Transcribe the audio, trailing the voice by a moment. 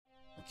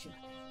What you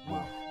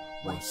want,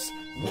 what's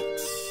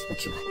next?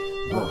 What you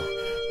want,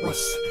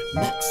 what's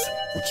next?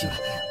 What you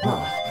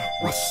want,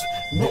 what's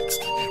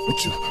next?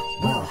 What you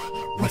want,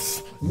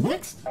 what's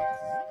next?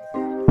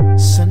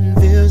 Sun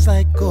feels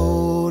like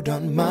gold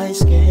on my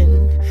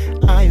skin.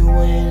 I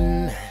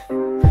win.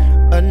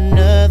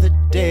 Another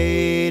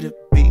day to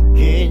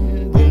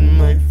begin with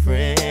my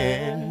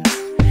friends.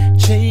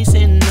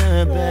 Chasing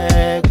the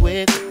bag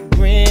with a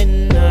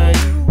grin. Are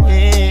you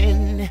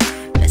in?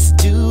 Let's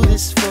do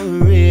this for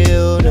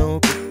real,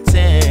 don't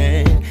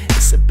pretend.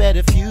 It's a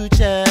better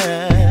future.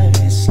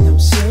 It's no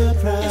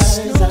surprise.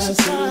 I'm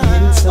seeing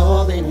it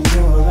all in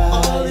your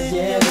eyes.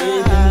 Yeah,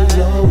 baby,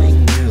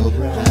 glowing real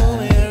bright.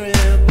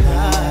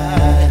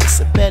 It's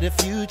a better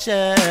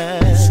future.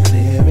 As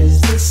clear as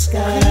the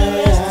sky.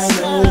 I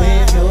know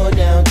if you're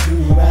down to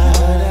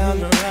ride,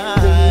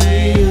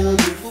 then you'll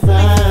be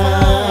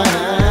fine.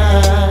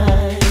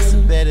 It's a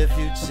better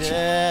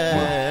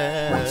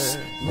future. What's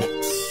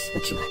next?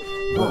 What you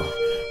want?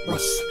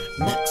 What's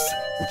next?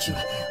 What you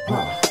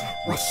want?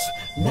 What's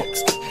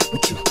next?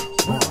 What you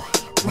want?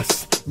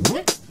 What's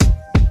next?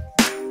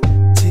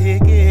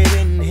 Take it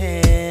in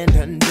hand,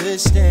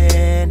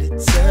 understand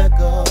it's a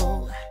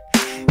goal.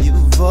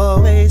 You've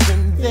always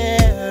been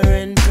there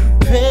and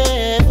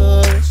prepared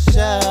for the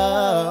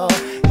show.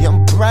 You're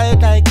bright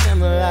like them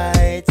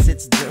lights,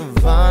 it's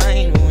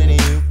divine when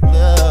you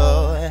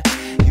glow.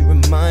 You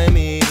remind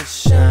me to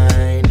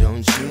shine,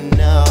 don't you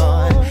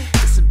know?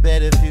 It's a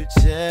better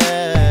future.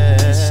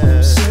 It's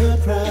no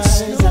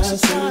surprise, I'm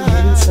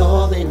seeing it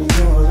all in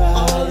your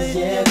eyes.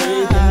 Yeah,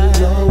 baby,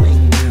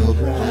 glowing real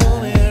bright.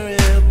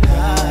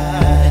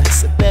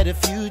 It's a better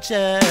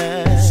future.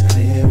 As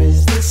clear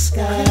as the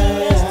sky.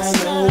 I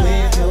know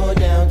if you're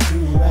down to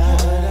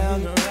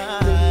ride,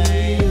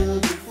 then you'll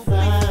be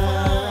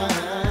fine.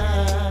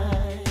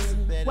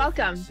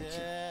 Welcome.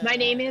 My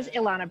name is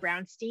Eliana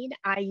Brownstein.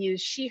 I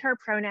use she, her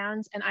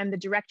pronouns, and I'm the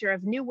director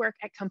of new work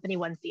at Company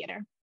One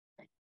Theater.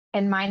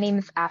 And my name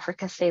is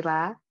Africa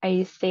Selah. I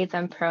use they,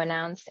 them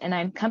pronouns, and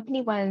I'm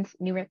Company One's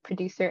new work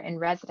producer in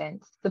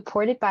residence,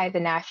 supported by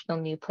the National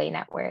New Play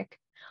Network.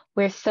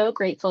 We're so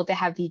grateful to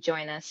have you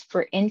join us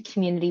for In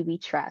Community We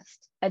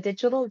Trust, a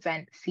digital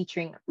event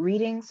featuring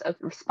readings of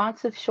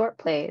responsive short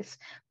plays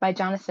by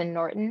Jonathan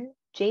Norton,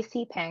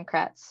 J.C.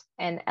 Pankratz,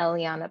 and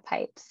Eliana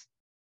Pipes.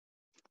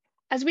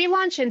 As we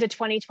launch into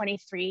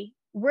 2023,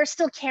 we're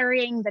still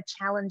carrying the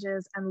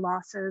challenges and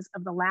losses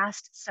of the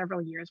last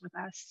several years with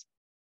us.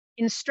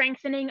 In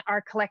strengthening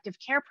our collective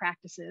care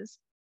practices,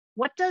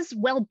 what does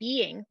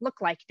well-being look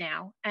like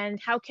now, and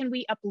how can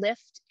we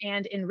uplift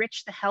and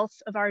enrich the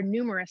health of our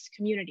numerous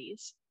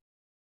communities?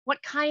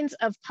 What kinds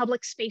of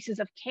public spaces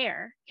of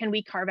care can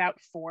we carve out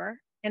for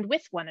and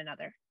with one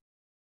another?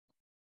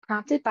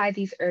 Prompted by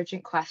these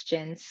urgent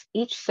questions,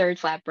 each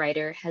Surge Lab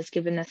writer has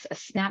given us a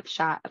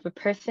snapshot of a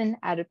person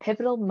at a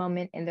pivotal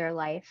moment in their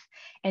life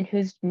and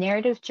whose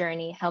narrative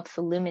journey helps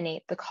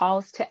illuminate the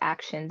calls to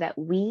action that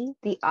we,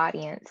 the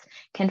audience,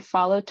 can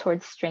follow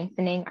towards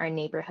strengthening our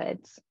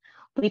neighborhoods.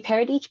 We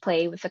paired each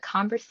play with a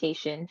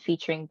conversation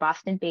featuring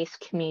Boston-based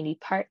community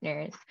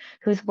partners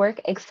whose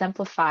work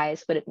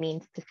exemplifies what it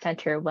means to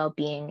center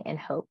well-being and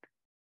hope.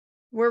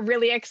 We're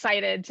really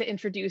excited to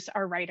introduce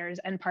our writers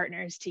and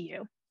partners to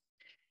you.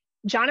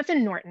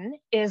 Jonathan Norton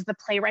is the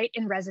playwright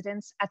in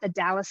residence at the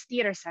Dallas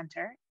Theater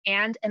Center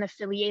and an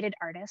affiliated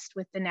artist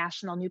with the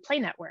National New Play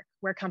Network,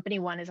 where Company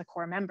One is a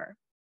core member.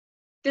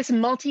 This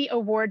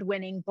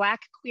multi-award-winning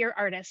Black queer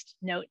artist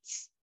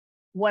notes,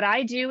 "What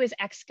I do is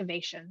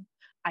excavation.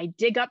 I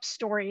dig up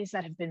stories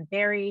that have been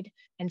buried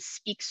and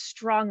speak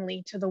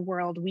strongly to the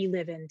world we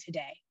live in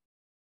today."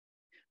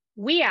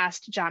 We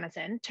asked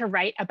Jonathan to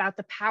write about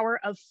the power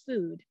of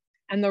food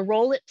and the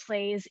role it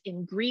plays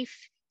in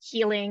grief,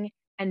 healing,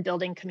 and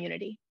building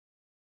community.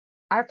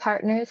 Our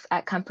partners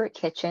at Comfort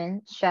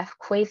Kitchen, Chef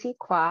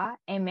Kwaa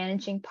and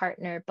managing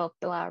partner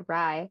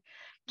Biplaw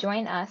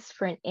join us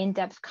for an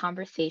in-depth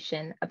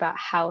conversation about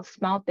how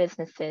small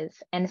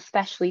businesses and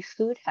especially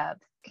food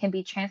hubs can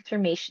be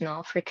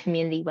transformational for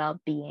community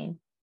well-being.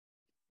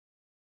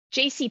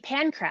 J.C.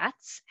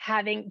 Pankratz,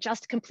 having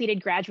just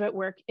completed graduate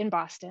work in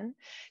Boston,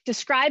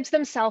 describes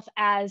themselves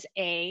as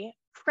a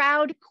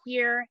proud,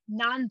 queer,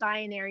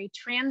 non-binary,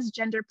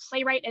 transgender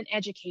playwright and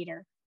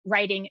educator,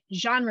 writing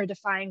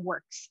genre-defying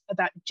works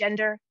about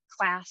gender,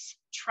 class,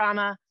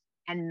 trauma,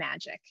 and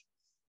magic.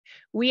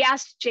 We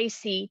asked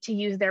JC to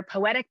use their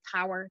poetic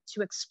power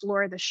to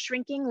explore the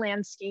shrinking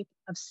landscape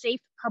of safe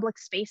public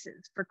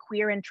spaces for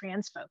queer and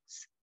trans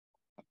folks.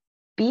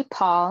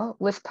 Biplaw,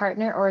 with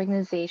partner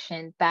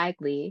organization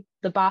Bagley,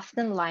 the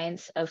Boston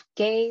Alliance of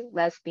Gay,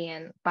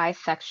 Lesbian,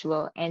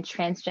 Bisexual, and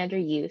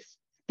Transgender Youth,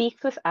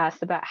 speaks with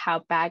us about how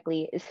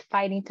Bagley is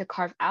fighting to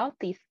carve out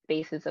these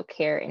spaces of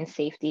care and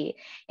safety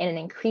in an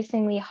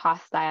increasingly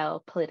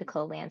hostile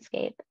political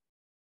landscape.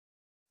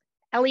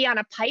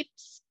 Eliana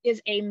Pipes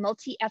is a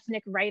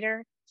multi-ethnic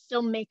writer,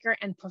 filmmaker,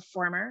 and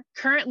performer,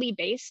 currently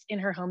based in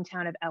her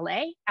hometown of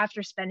LA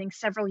after spending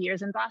several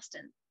years in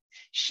Boston.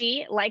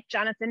 She, like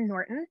Jonathan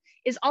Norton,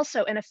 is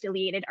also an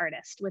affiliated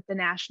artist with the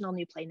National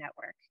New Play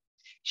Network.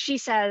 She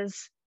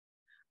says,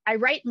 I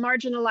write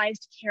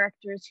marginalized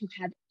characters who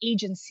have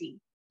agency,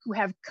 who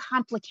have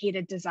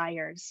complicated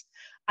desires.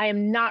 I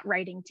am not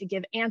writing to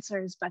give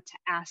answers, but to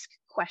ask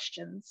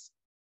questions.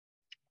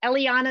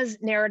 Eliana's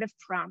narrative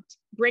prompt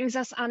brings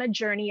us on a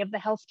journey of the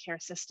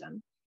healthcare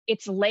system,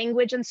 its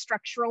language and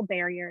structural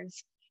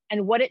barriers,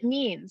 and what it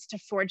means to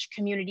forge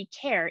community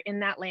care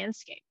in that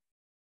landscape.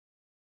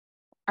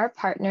 Our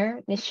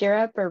partner,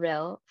 Nishira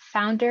Baril,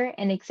 founder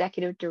and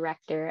executive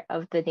director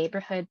of the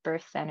Neighborhood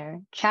Birth Center,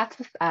 chats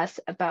with us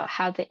about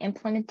how the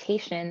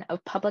implementation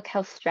of public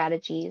health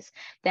strategies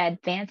that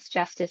advance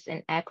justice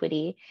and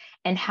equity,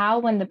 and how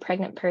when the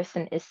pregnant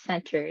person is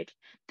centered,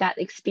 that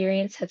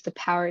experience has the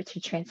power to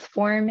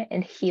transform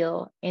and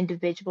heal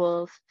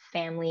individuals,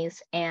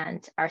 families,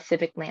 and our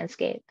civic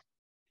landscape.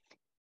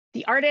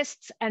 The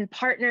artists and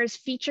partners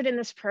featured in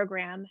this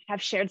program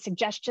have shared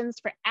suggestions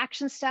for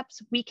action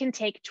steps we can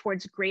take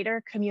towards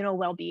greater communal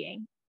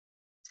well-being.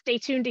 Stay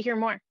tuned to hear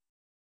more.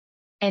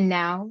 And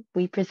now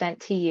we present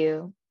to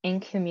you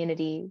In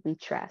Community We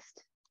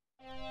Trust.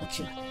 What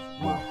you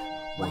want,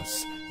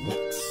 what's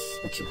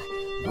next? What you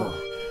want,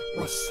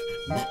 what's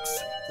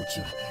next? What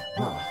you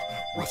want,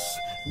 what's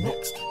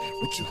next?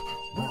 What you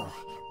want,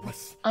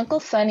 what's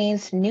Uncle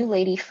Sonny's New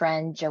Lady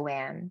Friend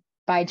Joanne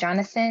by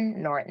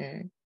Jonathan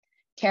Norton.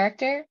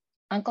 Character,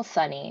 Uncle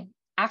Sonny,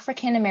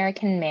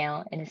 African-American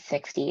male in his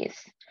 60s.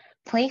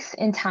 Place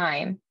and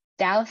time,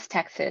 Dallas,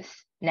 Texas,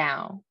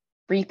 now.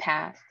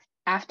 Repass,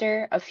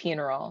 after a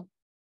funeral.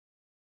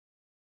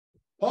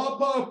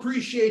 Papa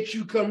appreciate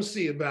you come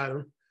see about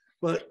him,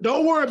 but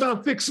don't worry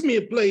about fixing me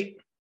a plate.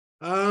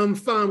 I'm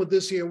fine with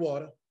this here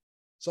water.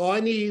 So all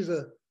I need is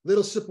a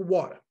little sip of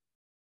water.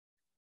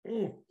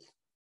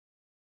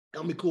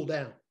 Help me cool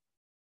down.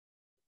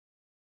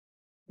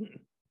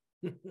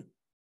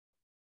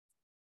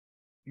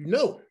 You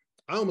know,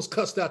 I almost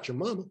cussed out your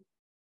mama,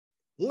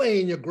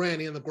 laying your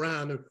granny in the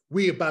ground and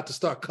we about to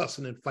start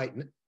cussing and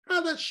fighting.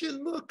 How that shit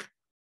look?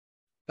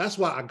 That's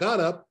why I got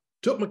up,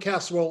 took my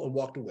casserole and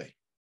walked away.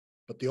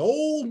 But the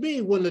old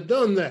me wouldn't have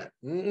done that.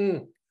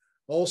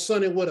 Old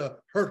Sonny would have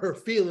hurt her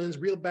feelings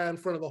real bad in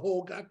front of the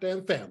whole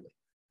goddamn family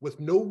with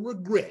no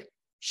regret.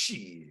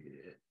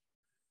 Shit.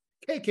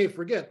 KK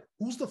forget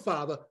who's the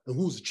father and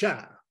who's the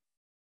child.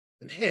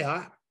 And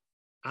hell,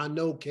 I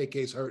know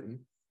KK's hurting.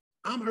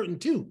 I'm hurting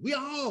too. We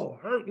all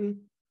hurting,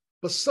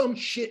 but some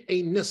shit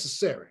ain't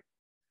necessary.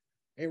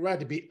 Ain't right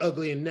to be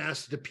ugly and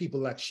nasty to people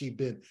like she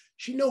been.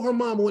 She know her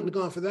mama wouldn't have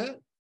gone for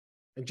that.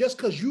 And just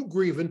because you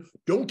grieving,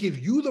 don't give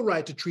you the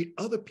right to treat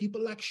other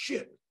people like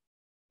shit.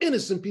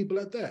 Innocent people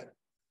at that.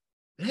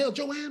 And hell,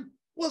 Joanne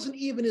wasn't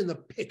even in the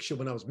picture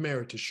when I was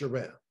married to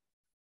Sherelle.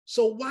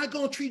 So why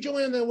gonna treat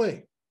Joanne that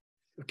way?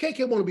 If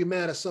KK want to be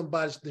mad at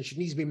somebody, then she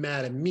needs to be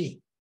mad at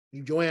me.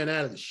 Leave Joanne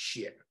out of the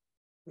shit.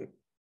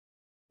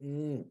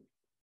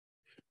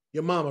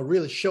 Your mama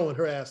really showing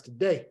her ass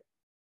today.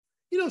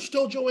 You know, she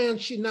told Joanne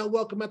she's not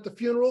welcome at the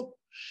funeral.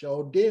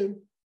 Sure did.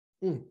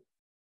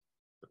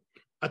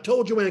 I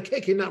told Joanne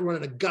KK not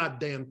running a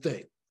goddamn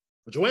thing.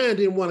 But Joanne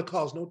didn't want to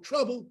cause no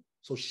trouble,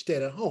 so she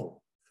stayed at home.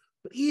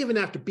 But even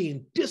after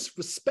being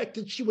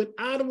disrespected, she went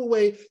out of her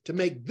way to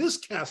make this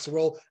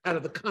casserole out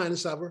of the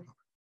kindness of her heart.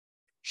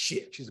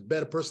 Shit, she's a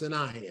better person than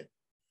I am.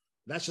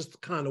 That's just the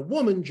kind of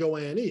woman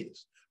Joanne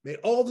is. Made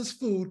all this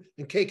food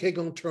and KK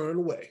gonna turn it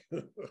away.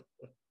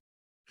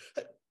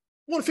 Hey,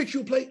 want to fix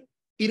you a plate?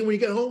 Eat it when you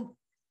get home?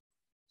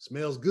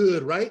 Smells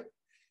good, right?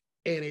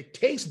 And it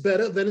tastes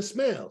better than it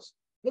smells.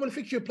 Want me to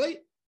fix you a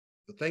plate?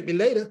 You'll thank me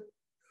later.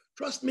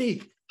 Trust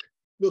me.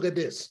 Look at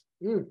this.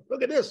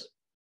 Look at this.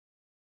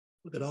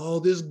 Look at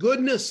all this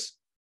goodness.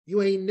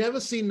 You ain't never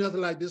seen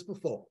nothing like this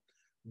before.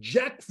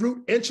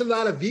 Jackfruit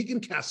enchilada vegan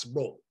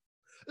casserole.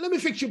 Let me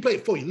fix you a plate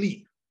before you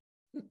leave.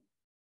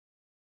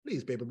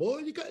 Please, baby boy,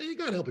 you got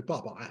to help your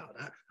papa out.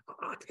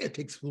 I can't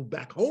take this food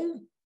back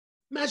home.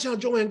 Imagine how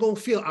Joanne gonna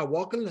feel. I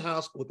walk in the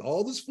house with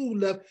all this food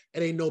left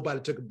and ain't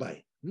nobody took a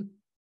bite. This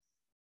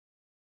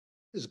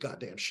is a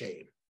goddamn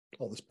shame.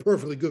 All this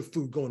perfectly good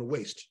food going to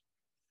waste.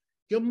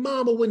 Your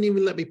mama wouldn't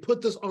even let me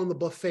put this on the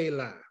buffet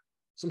line.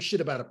 Some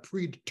shit about a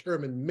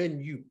predetermined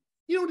menu.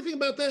 You know anything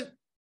about that?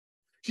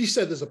 She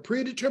said there's a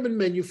predetermined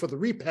menu for the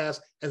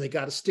repast and they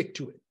got to stick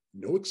to it.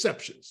 No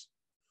exceptions.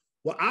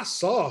 Well, I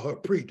saw her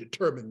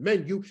predetermined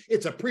menu.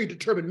 It's a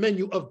predetermined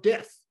menu of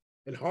death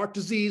and heart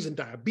disease and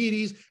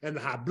diabetes and the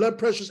high blood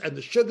pressures and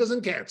the sugars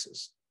and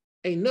cancers.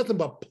 Ain't nothing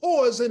but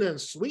poison and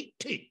sweet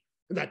tea.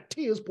 And that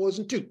tea is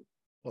poison too.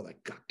 All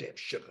that goddamn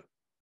sugar.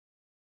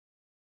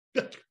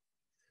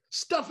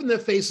 Stuffing their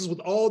faces with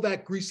all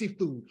that greasy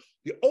food.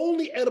 The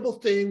only edible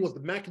thing was the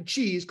mac and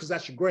cheese because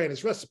that's your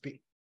granny's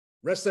recipe.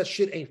 Rest of that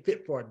shit ain't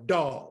fit for a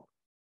dog.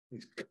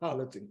 These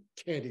collards and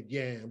candied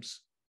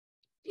yams.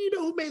 You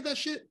know who made that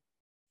shit?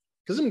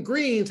 Because them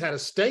greens had a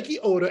stanky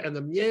odor and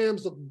the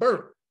yams looked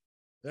burnt.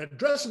 That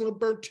dressing looked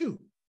burnt too.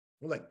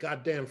 Like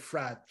goddamn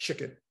fried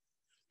chicken.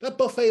 That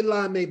buffet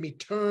line made me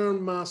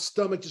turn my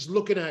stomach just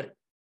looking at it.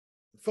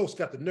 Folks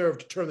got the nerve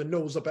to turn their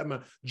nose up at my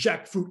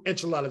jackfruit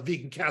enchilada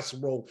vegan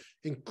casserole,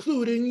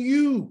 including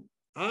you.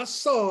 I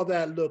saw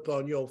that look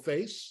on your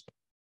face.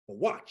 But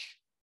watch,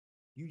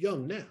 you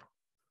young now.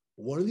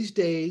 One of these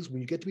days,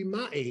 when you get to be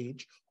my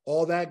age,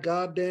 all that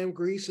goddamn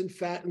grease and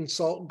fat and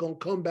salt gonna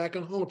come back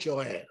and haunt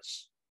your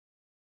ass.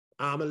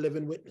 I'm a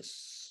living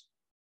witness.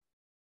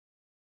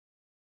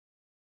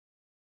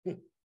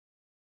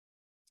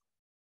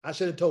 I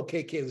should have told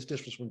KK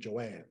this was from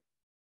Joanne.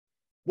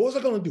 What was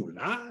I gonna do,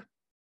 lie?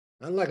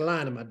 I don't like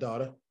lying to my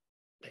daughter.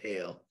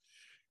 Hell,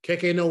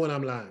 KK know when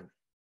I'm lying.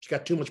 She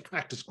got too much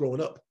practice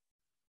growing up.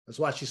 That's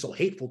why she's so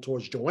hateful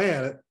towards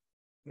Joanne.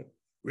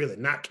 Really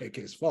not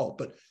KK's fault,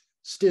 but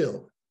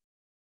still,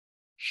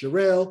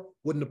 Sherelle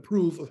wouldn't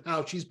approve of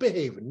how she's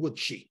behaving, would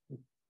she?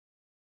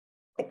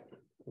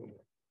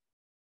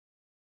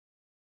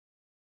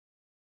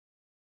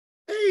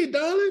 Hey,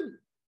 darling.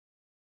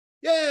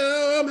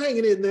 Yeah, I'm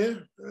hanging in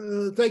there.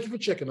 Thank you for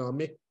checking on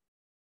me.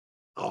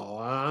 Oh,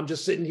 I'm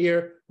just sitting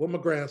here with my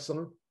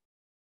grandson.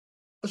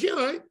 Oh, she all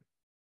right.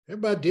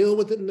 Everybody deal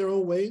with it in their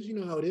own ways. You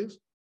know how it is.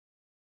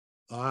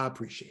 Oh, I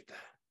appreciate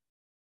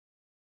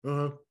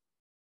that.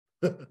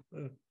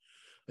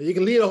 You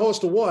can lead a horse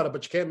to water,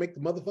 but you can't make the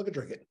motherfucker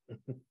drink it.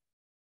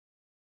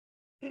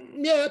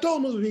 Yeah, I told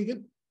him I was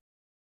vegan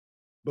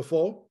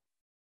before.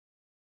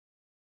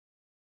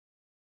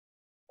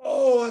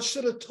 Oh, I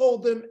should have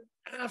told them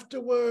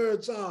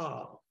afterwards.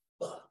 Oh,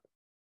 fuck.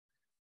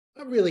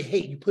 I really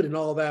hate you putting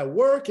all that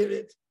work in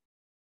it.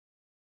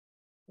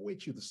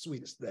 Wait, you the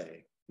sweetest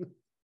thing.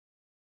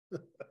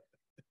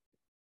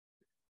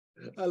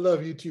 I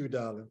love you too,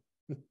 darling.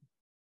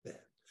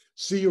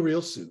 See you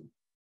real soon.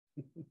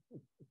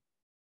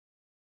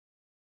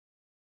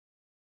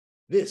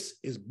 This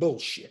is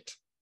bullshit.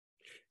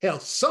 Hell,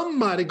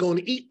 somebody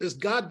gonna eat this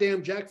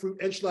goddamn jackfruit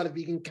enchilada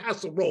vegan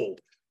casserole.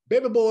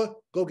 Baby boy,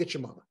 go get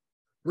your mama.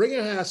 Bring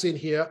her ass in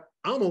here.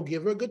 I'm gonna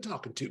give her a good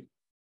talking to.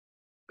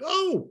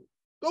 Go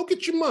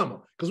get your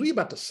mama, because we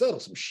about to settle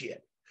some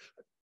shit.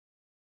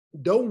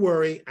 Don't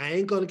worry, I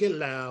ain't gonna get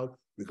loud.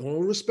 We're gonna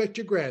respect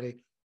your granny,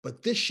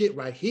 but this shit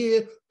right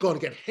here gonna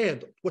get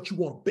handled. What you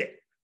want, bet?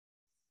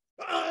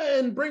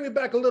 And bring me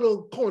back a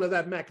little corn of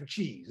that mac and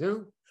cheese,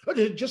 you know?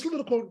 Just a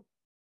little corn.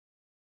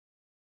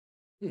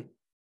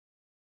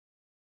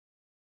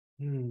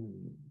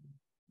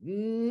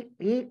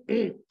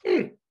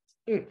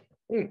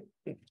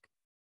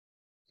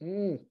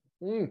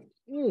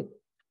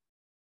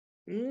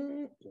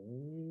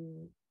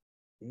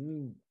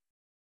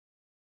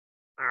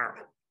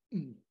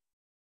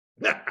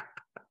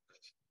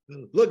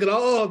 Look at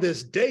all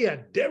this day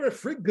of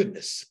dairy-free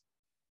goodness.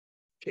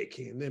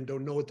 KK and them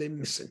don't know what they're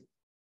missing.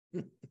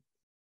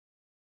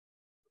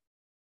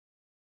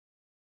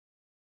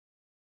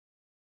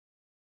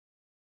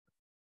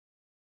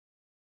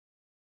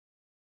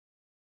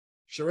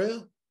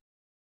 Sherelle,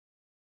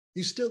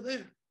 you still there?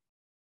 Can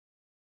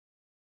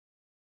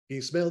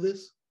you smell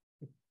this?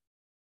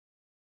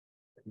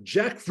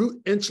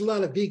 Jackfruit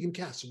enchilada vegan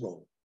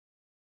casserole.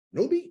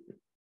 No meat,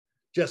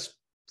 just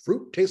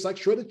fruit. Tastes like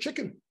shredded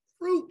chicken.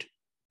 Fruit.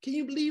 Can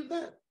you believe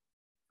that?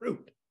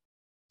 Fruit.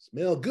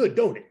 Smell good,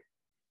 don't it?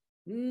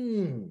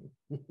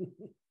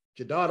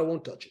 Your daughter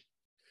won't touch it.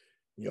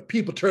 Your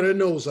people turn their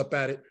nose up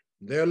at it.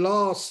 They're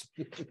lost.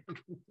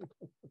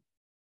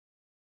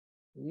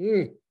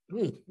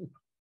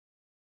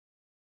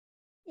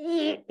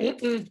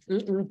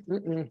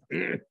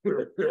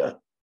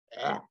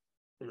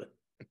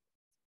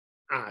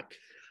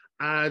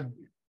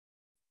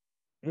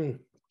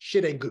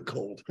 Shit ain't good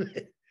cold.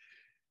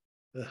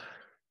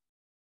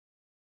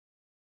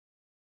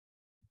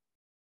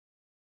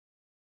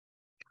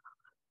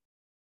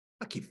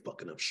 I keep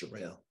fucking up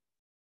Sherelle.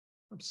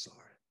 I'm sorry.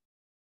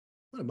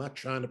 What am I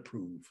trying to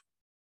prove?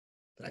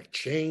 That I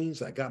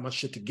changed, I got my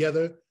shit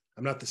together.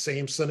 I'm not the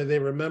same Sonny they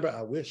remember.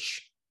 I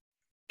wish.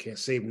 Can't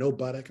save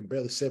nobody. I can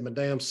barely save my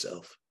damn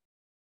self.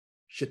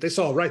 Shit, they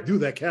saw right through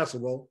that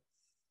casserole.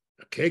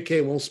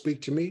 KK won't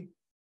speak to me.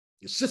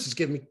 Your sister's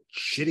giving me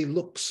shitty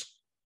looks.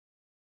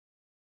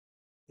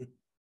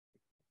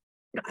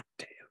 God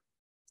damn.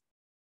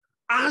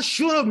 I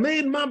should have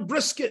made my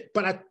brisket,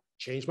 but I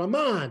changed my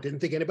mind.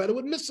 Didn't think anybody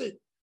would miss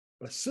it.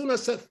 But as soon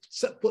as I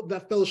set foot in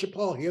that fellowship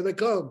hall, here they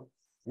come.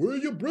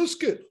 Where's your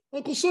brisket?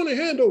 Uncle Sonny,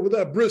 hand over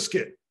that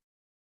brisket.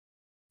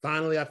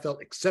 Finally, I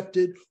felt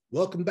accepted,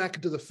 welcomed back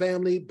into the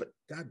family, but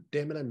God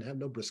damn it, I didn't have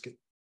no brisket.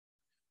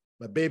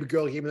 My baby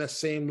girl gave me that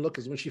same look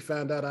as when she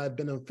found out I had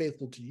been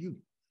unfaithful to you.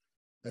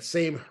 That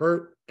same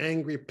hurt,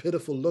 angry,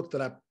 pitiful look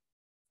that I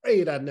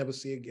prayed I'd never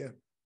see again.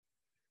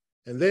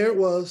 And there it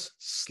was,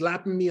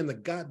 slapping me in the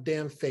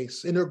goddamn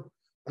face. In her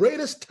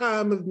greatest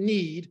time of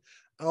need,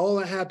 all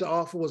I had to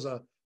offer was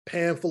a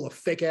pan full of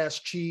fake-ass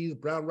cheese,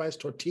 brown rice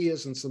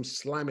tortillas, and some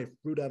slimy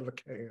fruit out of a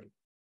can.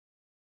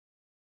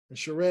 And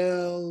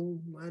Sherelle,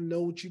 I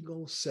know what you're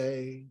gonna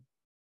say.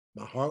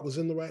 My heart was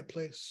in the right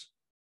place.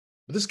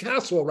 But this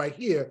casserole right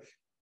here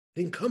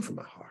didn't come from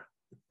my heart.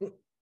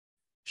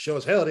 Sure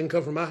as hell didn't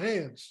come from my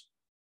hands.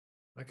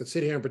 I could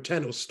sit here and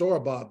pretend it was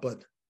store-bought,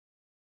 but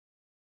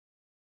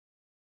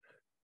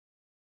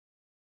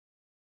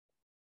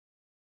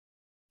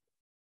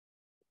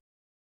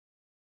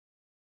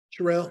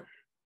Sherelle,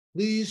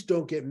 Please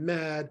don't get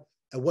mad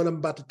at what I'm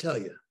about to tell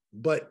you,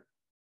 but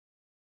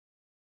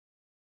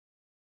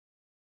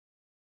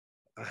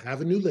I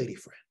have a new lady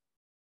friend.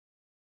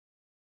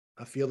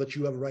 I feel that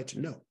you have a right to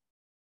know.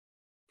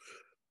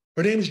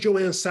 Her name is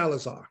Joanne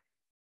Salazar.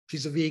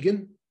 She's a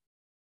vegan,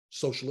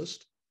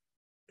 socialist.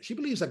 She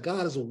believes that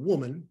God is a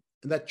woman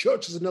and that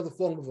church is another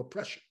form of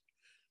oppression.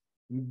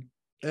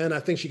 And I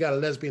think she got a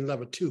lesbian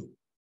lover too.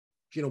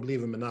 She don't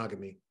believe in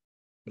monogamy,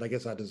 but I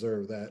guess I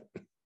deserve that.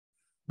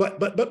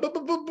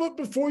 But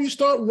before you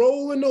start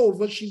rolling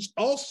over, she's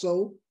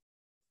also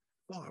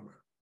a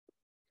farmer.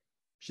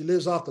 She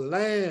lives off the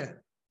land,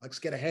 likes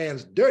to get her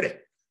hands dirty.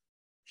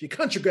 She a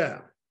country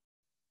gal,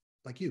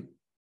 like you.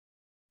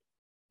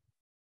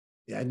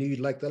 Yeah, I knew you'd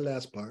like that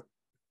last part.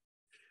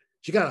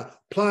 She got a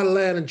plot of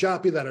land in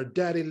Joppy that her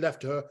daddy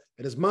left to her,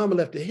 and his mama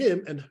left to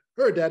him, and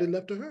her daddy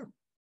left to her.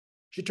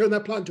 She turned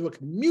that plot into a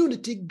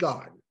community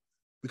garden.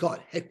 We call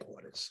it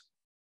headquarters.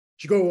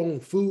 She grew her own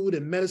food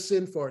and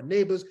medicine for her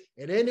neighbors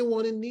and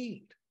anyone in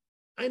need.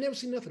 I ain't never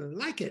seen nothing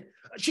like it.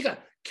 She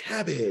got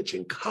cabbage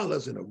and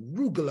collards and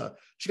arugula.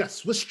 She got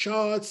Swiss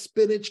chard,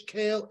 spinach,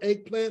 kale,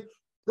 eggplant,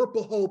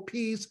 purple whole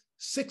peas,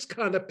 6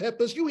 kind of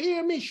peppers. You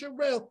hear me,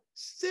 Sherelle?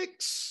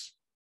 6.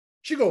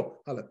 She go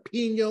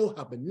jalapeno,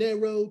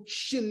 habanero,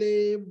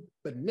 chili,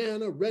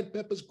 banana, red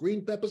peppers,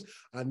 green peppers.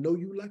 I know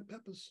you like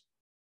peppers.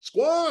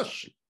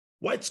 Squash,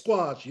 white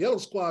squash, yellow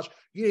squash.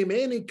 You name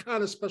any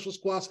kind of special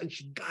squash and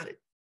she got it.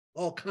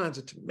 All kinds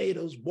of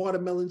tomatoes,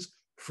 watermelons,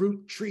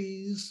 fruit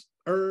trees,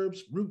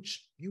 herbs,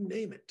 roots, you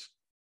name it.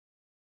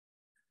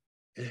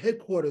 And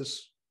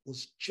headquarters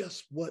was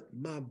just what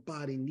my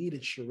body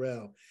needed,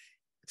 Sherelle.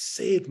 It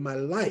saved my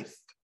life.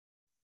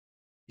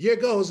 A year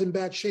ago, I was in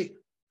bad shape.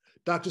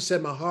 Doctor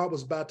said my heart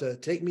was about to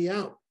take me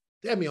out.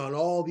 They had me on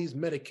all these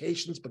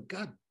medications, but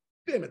God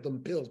damn it, them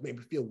pills made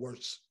me feel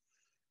worse.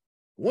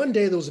 One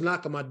day there was a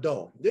knock on my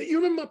door.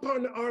 You remember my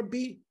partner,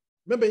 RB?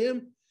 Remember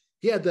him?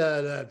 He had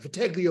the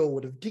Viteglio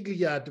or the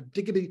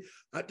Vitiglia,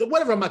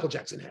 whatever Michael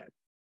Jackson had.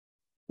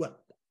 Well,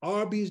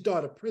 RB's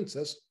daughter,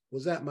 Princess,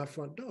 was at my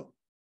front door.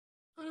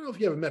 I don't know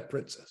if you ever met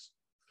Princess.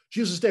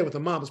 She used to stay with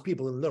her mama's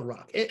people in Little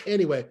Rock.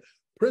 Anyway,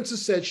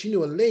 Princess said she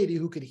knew a lady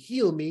who could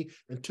heal me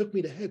and took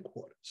me to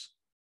headquarters.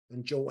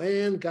 And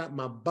Joanne got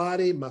my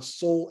body, my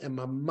soul, and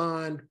my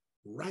mind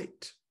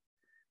right.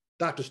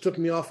 Doctors took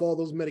me off all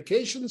those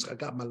medications. I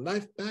got my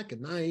life back,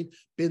 and I ain't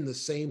been the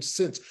same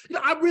since. You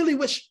know, I really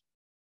wish.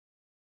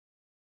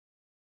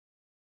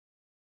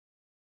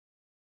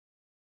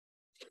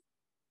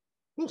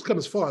 Folks come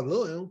as far as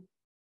though.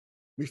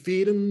 We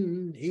feed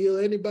them, heal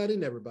anybody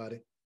and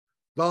everybody.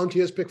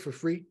 Volunteers pick for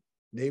free.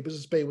 Neighbors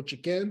is pay what you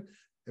can.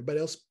 Everybody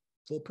else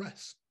full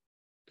price.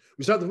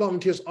 We start the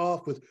volunteers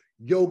off with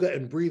yoga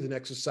and breathing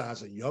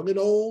exercises. Young and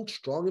old,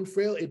 strong and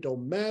frail, it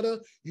don't matter.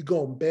 You're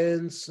going to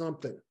bend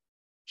something.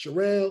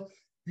 Sherelle,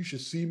 you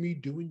should see me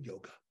doing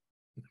yoga.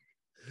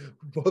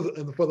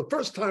 For the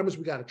first timers,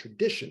 we got a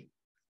tradition.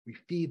 We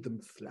feed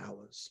them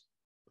flowers.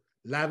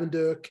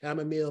 Lavender,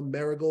 chamomile,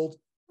 marigold,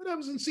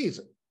 whatever's in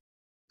season.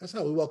 That's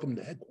how we welcome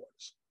them to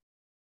headquarters.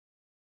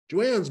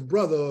 Joanne's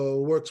brother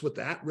works with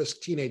the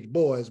at-risk teenage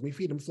boys. We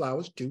feed them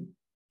flowers too.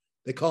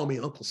 They call me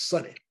Uncle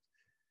Sonny.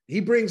 He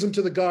brings them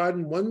to the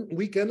garden one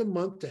weekend a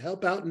month to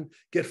help out and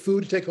get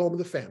food to take home to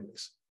the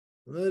families.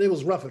 It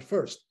was rough at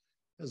first.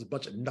 There was a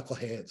bunch of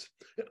knuckleheads.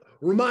 It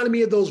reminded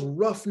me of those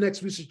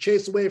roughnecks we used to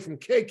chase away from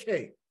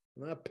KK.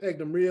 And I pegged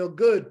them real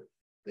good.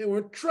 They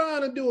were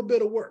trying to do a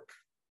bit of work.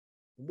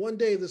 One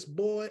day, this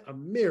boy,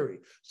 Amiri,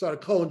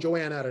 started calling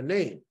Joanne out her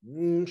name.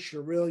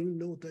 Sherelle, you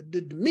know what that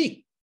did to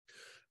me.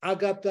 I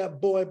got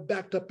that boy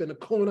backed up in a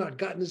corner. I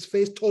got in his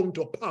face, told him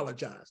to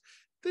apologize.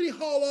 Then he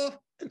haul off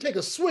and take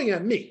a swing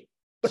at me.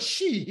 But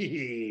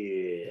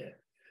shit,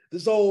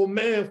 this old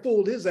man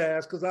fooled his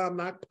ass because I'm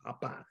not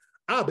Popeye.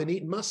 I've been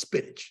eating my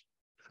spinach.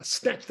 I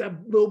snatched that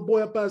little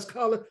boy up by his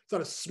collar,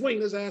 started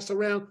swinging his ass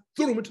around,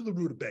 threw him into the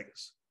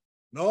rutabagas.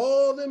 And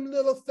all them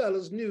little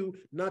fellas knew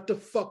not to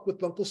fuck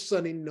with Uncle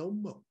Sonny no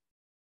more.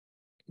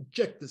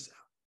 Check this out.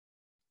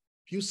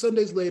 A few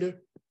Sundays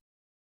later,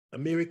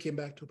 Amiri came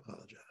back to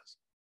apologize.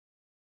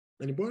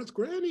 And he brought his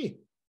granny,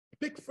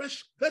 picked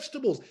fresh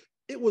vegetables.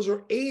 It was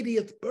her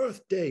 80th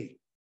birthday.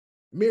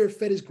 Amiri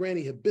fed his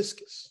granny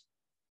hibiscus.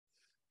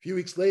 A few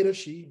weeks later,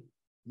 she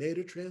made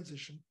her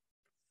transition.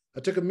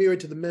 I took Amiri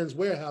to the men's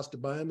warehouse to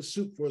buy him a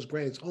suit for his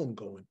granny's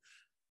homegoing.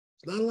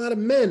 There's not a lot of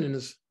men in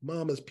his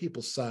mama's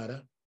people's side.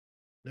 I've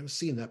never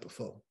seen that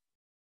before.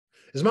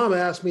 His mama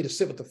asked me to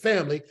sit with the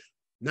family.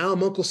 Now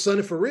I'm Uncle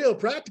Sonny for real,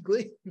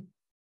 practically.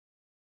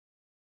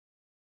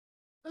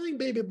 I think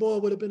baby boy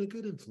would have been a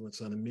good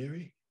influence on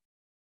Amiri.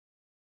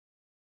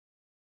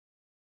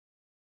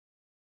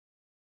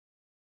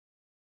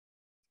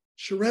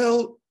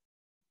 Sherelle,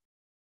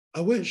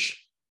 I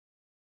wish.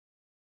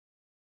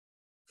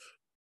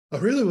 I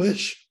really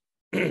wish.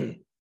 I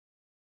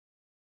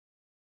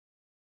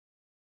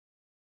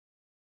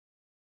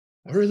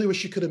really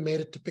wish you could have made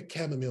it to pick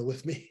chamomile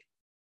with me.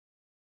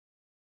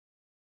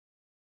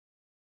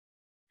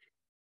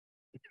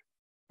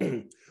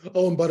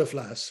 Oh, and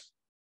butterflies.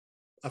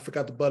 I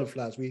forgot the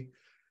butterflies. We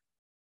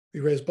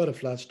raise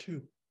butterflies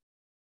too.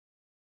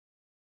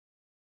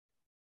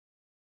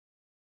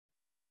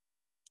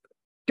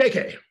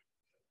 KK.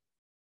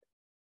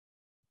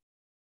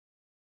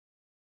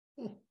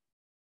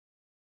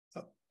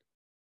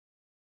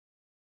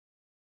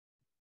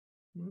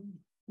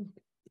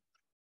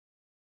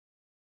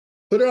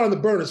 Put it on the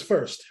burners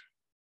first.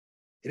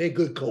 It ain't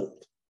good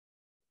cold.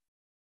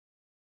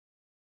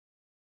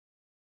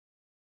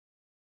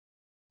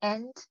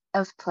 End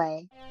of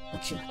play.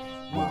 What you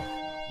want,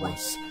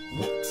 what's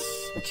next?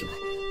 What you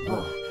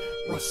want,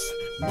 what's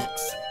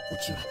next?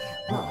 What you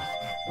want,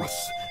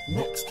 what's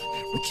next?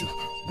 What you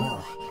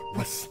want,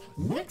 what's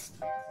next?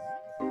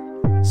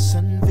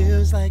 Sun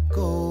feels like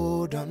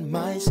gold on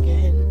my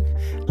skin.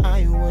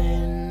 I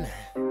win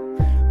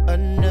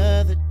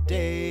another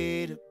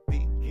day to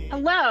begin.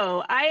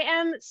 Hello, I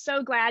am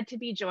so glad to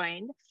be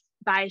joined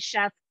by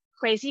Chef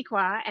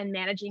Kwaa and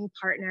managing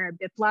partner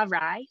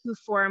Biplaw, who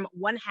form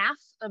one half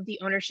of the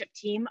ownership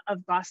team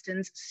of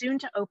Boston's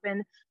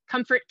soon-to-open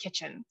Comfort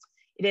Kitchen.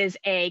 It is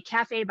a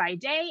cafe by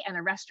day and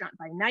a restaurant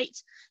by night,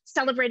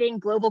 celebrating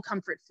global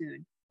comfort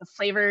food, the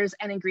flavors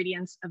and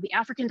ingredients of the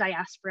African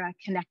diaspora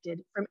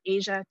connected from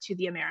Asia to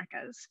the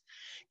Americas.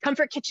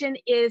 Comfort Kitchen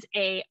is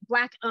a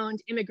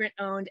Black-owned,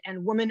 immigrant-owned,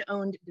 and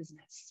woman-owned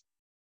business.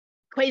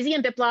 Kwasi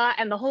and Biplaw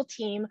and the whole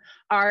team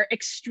are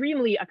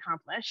extremely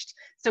accomplished,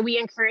 so we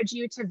encourage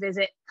you to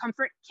visit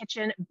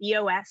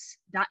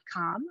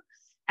comfortkitchenbos.com,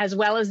 as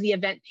well as the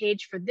event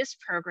page for this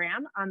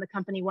program on the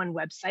Company One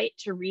website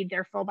to read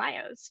their full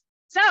bios.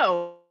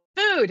 So,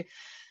 food.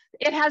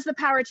 It has the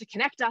power to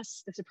connect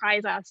us, to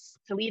surprise us,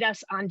 to lead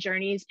us on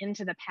journeys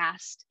into the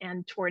past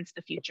and towards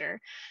the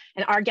future.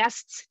 And our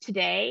guests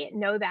today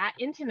know that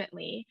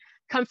intimately.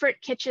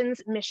 Comfort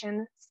Kitchen's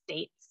mission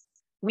states,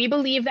 we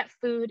believe that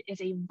food is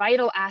a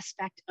vital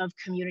aspect of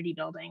community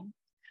building.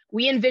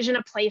 We envision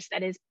a place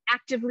that is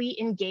actively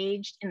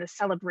engaged in the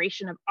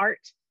celebration of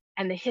art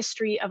and the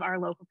history of our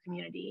local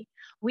community.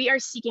 We are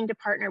seeking to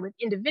partner with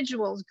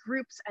individuals,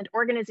 groups, and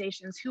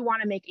organizations who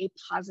want to make a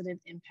positive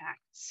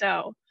impact.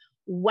 So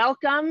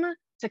welcome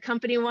to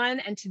Company One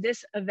and to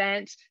this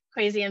event,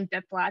 Kwasi and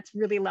Biplaw. It's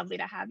really lovely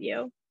to have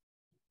you.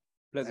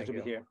 Pleasure to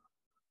be here.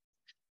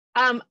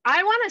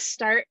 I want to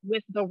start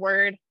with the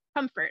word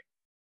comfort.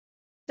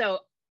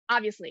 So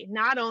obviously,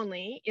 not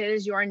only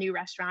is your new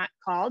restaurant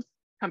called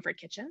Comfort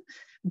Kitchen,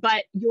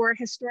 but your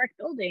historic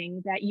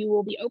building that you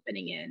will be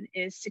opening in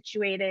is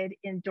situated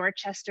in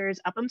Dorchester's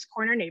Upham's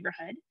Corner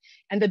neighborhood.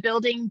 And the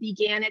building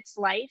began its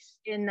life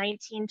in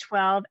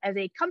 1912 as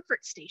a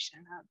comfort station,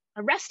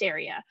 a rest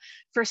area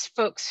for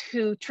folks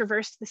who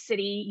traversed the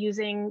city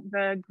using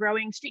the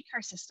growing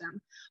streetcar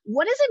system.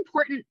 What is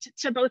important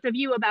to both of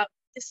you about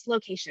this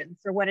location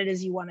for what it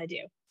is you want to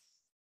do?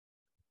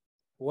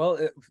 Well,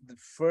 the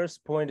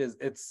first point is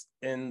it's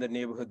in the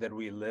neighborhood that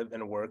we live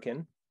and work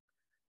in.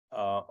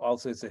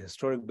 Also, it's a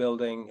historic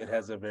building. It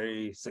has a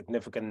very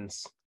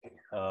significance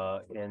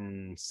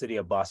in city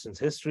of Boston's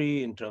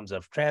history in terms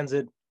of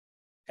transit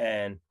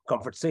and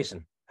comfort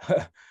station.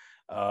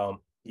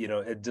 You know,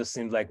 it just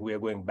seems like we are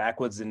going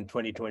backwards in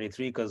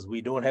 2023 because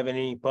we don't have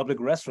any public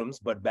restrooms,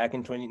 but back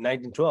in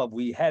 1912,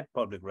 we had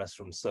public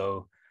restrooms.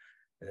 So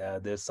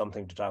there's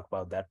something to talk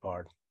about that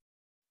part.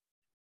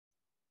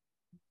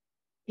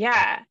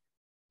 Yeah,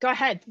 go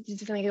ahead. Is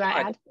there something you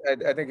want to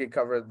add? I think he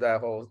covered that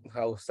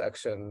whole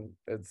section.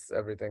 It's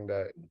everything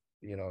that,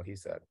 you know, he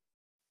said.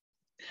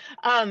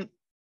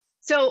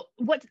 So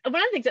one of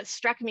the things that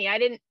struck me, I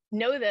didn't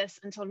know this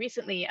until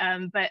recently,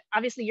 but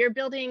obviously your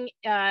building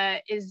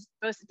is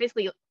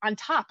basically on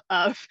top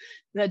of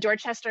the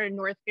Dorchester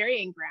North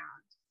Burying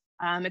Ground.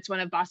 It's one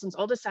of Boston's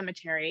oldest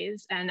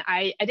cemeteries. And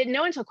I didn't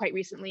know until quite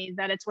recently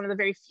that it's one of the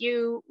very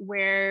few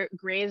where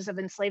graves of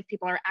enslaved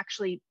people are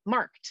actually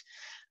marked.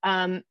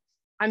 I'm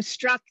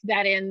struck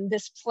that in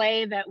this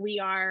play that we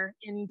are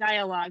in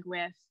dialogue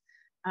with,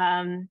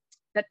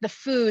 that the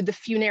food, the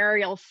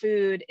funereal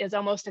food, is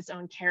almost its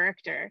own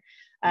character.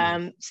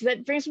 So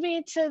that brings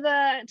me to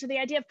the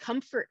idea of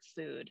comfort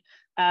food.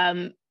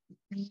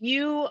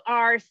 You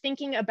are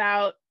thinking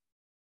about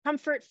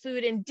comfort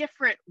food in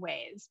different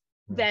ways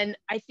than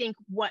I think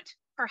what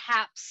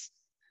perhaps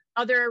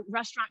other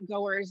restaurant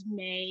goers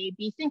may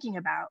be thinking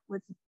about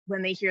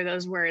when they hear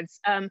those words.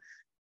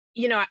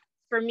 You know,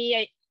 for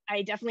me,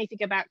 I definitely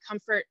think about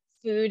comfort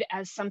food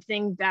as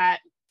something that,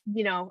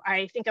 you know,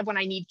 I think of when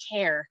I need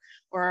care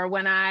or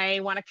when I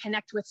want to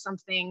connect with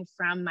something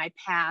from my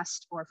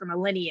past or from a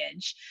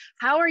lineage.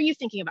 How are you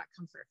thinking about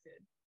comfort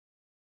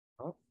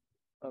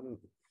food?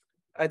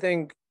 I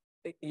think,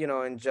 you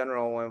know, in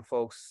general, when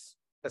folks,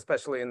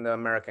 especially in the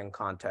American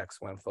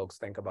context, when folks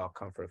think about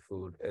comfort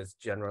food, it's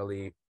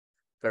generally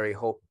very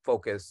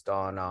focused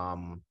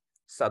on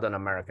Southern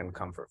American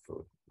comfort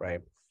food,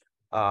 right?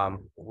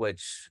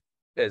 Which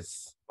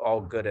is all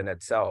good in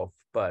itself,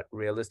 but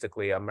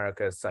realistically,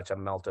 America is such a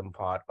melting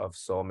pot of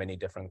so many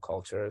different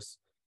cultures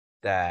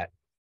that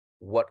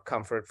what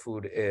comfort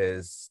food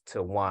is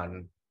to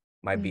one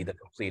might be the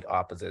complete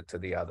opposite to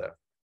the other.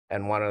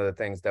 And one of the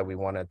things that we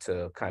wanted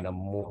to kind of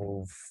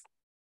move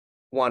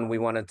one, we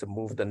wanted to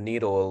move the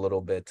needle a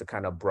little bit to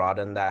kind of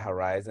broaden that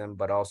horizon,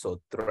 but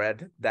also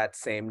thread that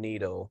same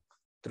needle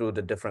through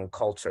the different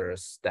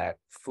cultures that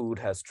food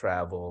has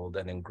traveled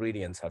and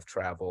ingredients have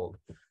traveled,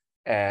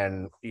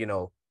 and, you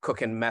know,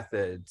 cooking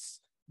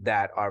methods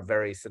that are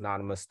very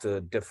synonymous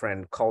to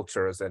different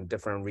cultures and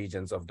different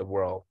regions of the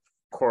world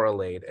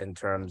correlate in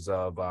terms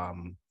of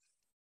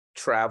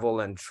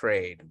travel and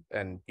trade,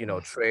 and, you know,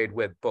 trade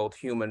with both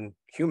human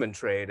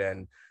trade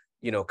and,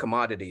 you know,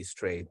 commodities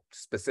trade,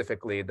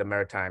 specifically the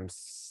maritime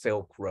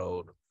Silk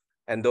Road.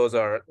 And those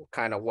are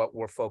kind of what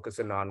we're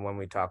focusing on when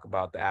we talk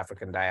about the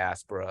African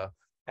diaspora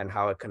and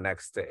how it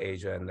connects to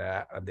Asia and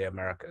the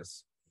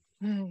Americas.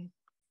 Mm.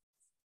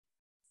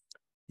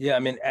 Yeah, I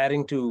mean,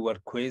 adding to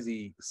what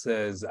Kwasi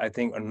says, I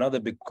think another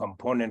big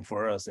component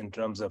for us in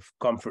terms of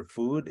comfort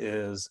food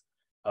is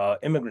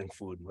immigrant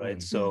food, right?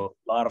 Mm. So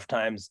a lot of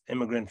times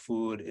immigrant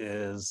food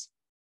is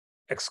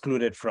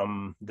excluded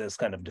from this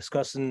kind of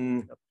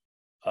discussion.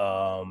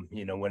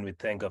 You know, when we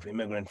think of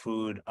immigrant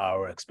food,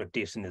 our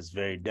expectation is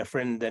very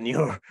different than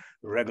your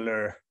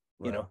regular,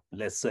 you know,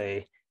 let's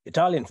say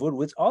Italian food,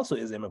 which also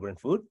is immigrant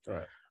food.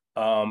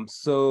 Right.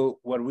 So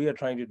what we are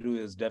trying to do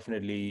is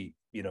definitely,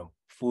 you know,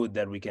 food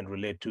that we can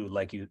relate to,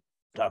 like you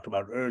talked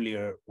about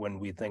earlier, when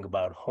we think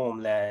about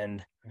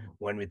homeland,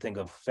 when we think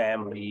of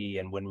family,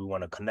 and when we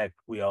want to connect,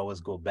 we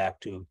always go back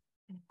to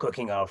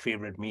cooking our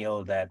favorite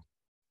meal that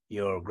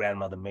your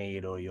grandmother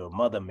made or your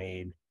mother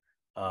made.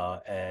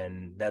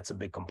 And that's a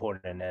big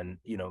component. And,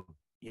 you know,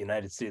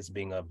 United States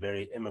being a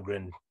very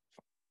immigrant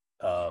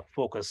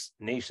focused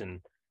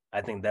nation,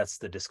 I think that's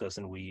the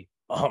discussion we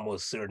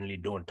almost certainly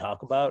don't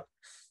talk about.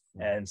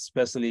 And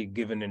especially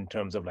given in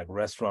terms of like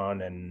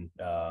restaurant and,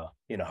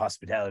 you know,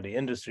 hospitality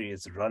industry,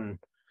 it's run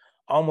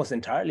almost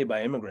entirely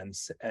by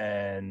immigrants,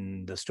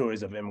 and the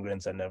stories of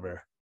immigrants are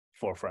never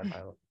forefront.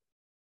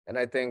 And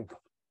I think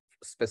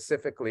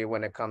specifically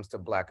when it comes to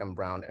Black and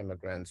brown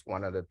immigrants,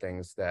 one of the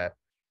things that,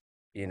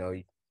 you know,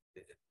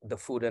 the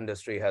food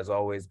industry has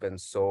always been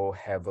so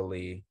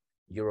heavily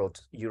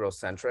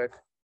Eurocentric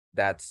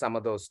that some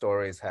of those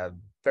stories have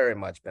very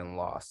much been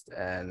lost.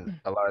 And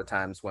a lot of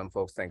times when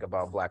folks think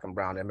about Black and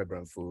brown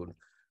immigrant food,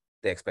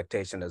 the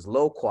expectation is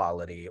low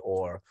quality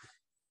or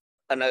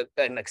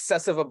an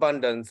excessive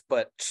abundance,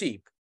 but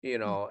cheap, you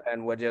know,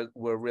 and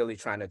we're really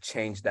trying to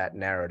change that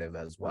narrative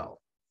as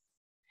well.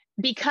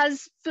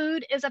 Because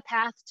food is a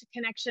path to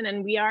connection,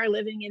 and we are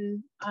living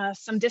in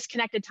some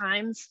disconnected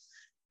times,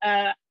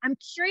 I'm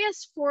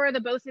curious for the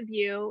both of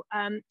you,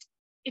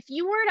 if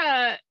you were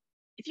to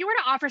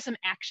offer some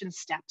action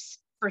steps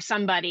for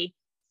somebody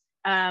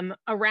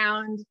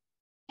around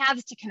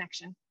paths to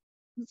connection,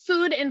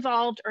 food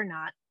involved or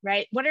not,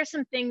 right? What are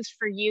some things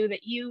for you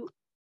that you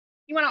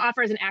want to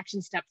offer as an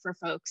action step for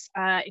folks?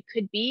 It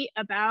could be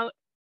about,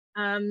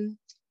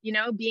 you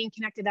know, being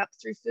connected up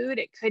through food.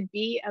 It could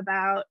be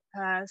about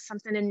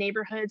something in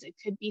neighborhoods. It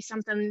could be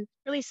something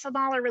really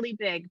small or really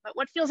big. But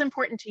what feels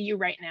important to you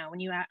right now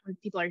when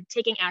people are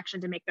taking action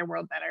to make their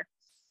world better?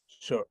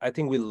 Sure. I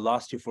think we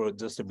lost you for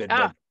just a bit,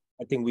 but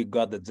I think we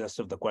got the gist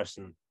of the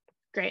question.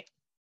 Great.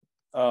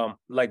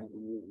 Like,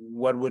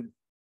 what would,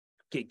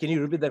 can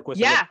you repeat that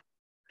question? Yeah,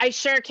 I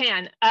sure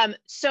can.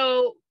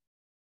 So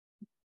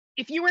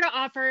if you were to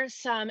offer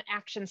some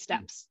action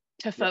steps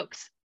to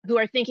folks who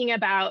are thinking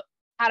about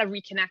how to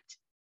reconnect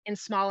in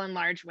small and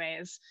large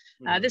ways,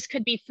 this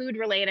could be food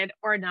related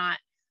or not,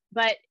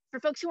 but for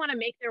folks who want to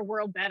make their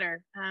world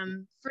better,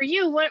 for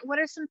you, what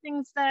are some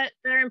things that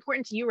are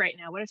important to you right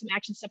now? What are some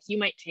action steps you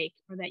might take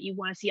or that you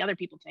want to see other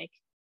people take?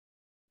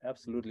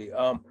 Absolutely.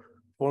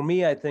 For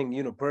me, I think,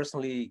 you know,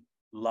 personally,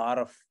 a lot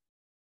of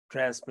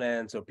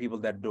transplants or people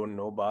that don't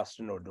know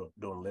Boston or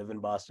don't live in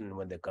Boston,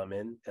 when they come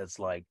in, it's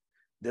like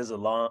there's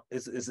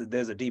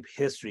a deep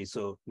history.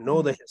 So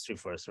know the history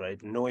first,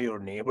 right? Know your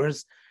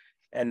neighbors,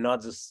 and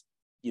not just,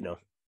 you know,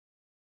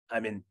 I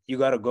mean, you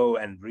got to go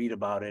and read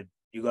about it.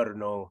 You got to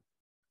know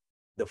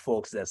the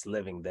folks that's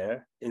living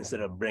there,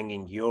 instead of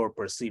bringing your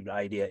perceived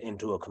idea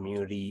into a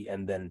community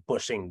and then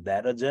pushing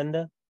that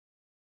agenda.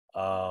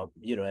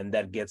 You know, and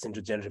that gets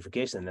into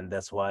gentrification, and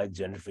that's why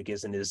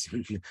gentrification is,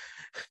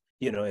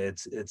 you know,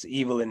 it's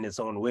evil in its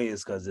own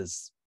ways, because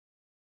it's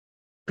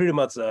pretty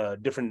much a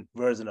different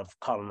version of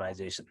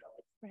colonization.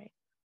 Right.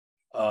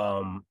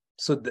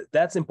 So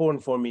that's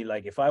important for me.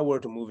 Like, if I were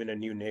to move in a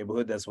new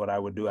neighborhood, that's what I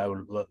would do. I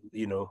would,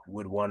 you know,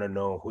 would want to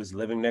know who's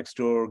living next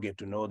door, get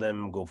to know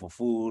them, go for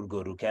food,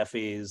 go to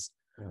cafes.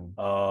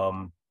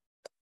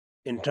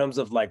 In terms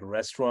of like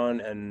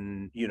restaurant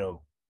and, you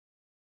know,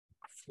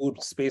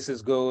 food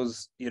spaces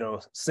goes, you know,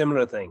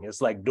 similar thing.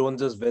 It's like, don't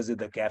just visit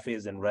the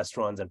cafes and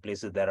restaurants and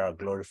places that are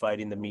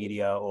glorified in the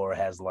media or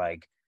has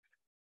like,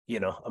 you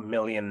know, 1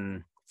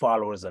 million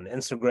followers on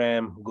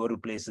Instagram. Go to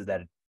places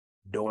that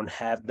don't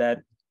have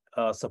that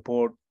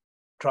support.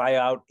 Try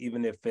out,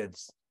 even if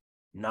it's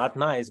not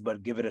nice,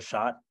 but give it a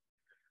shot,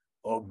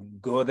 or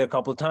go there a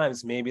couple of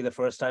times. Maybe the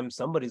first time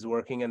somebody's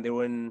working and they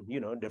were in, you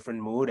know,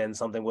 different mood and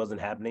something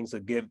wasn't happening. So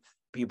give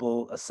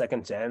people a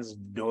second chance.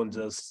 Don't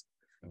just,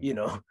 you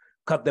know,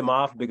 cut them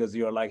off because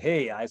you're like,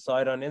 hey, I saw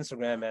it on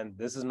Instagram and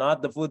this is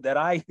not the food that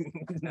I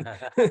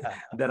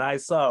that I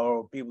saw,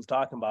 or people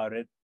talking about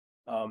it.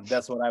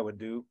 That's what I would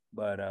do.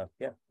 But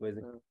yeah,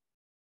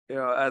 you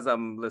know, as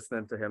I'm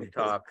listening to him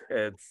talk,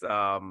 it's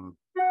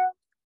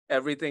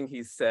everything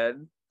he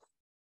said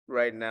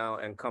right now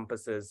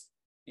encompasses,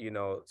 you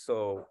know,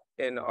 so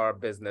in our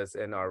business,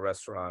 in our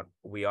restaurant,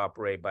 we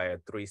operate by a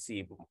three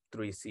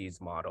C's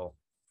model.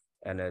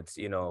 And it's,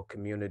 you know,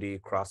 community,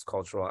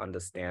 cross-cultural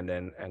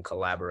understanding, and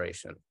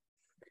collaboration.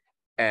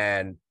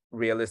 And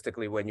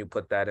realistically, when you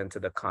put that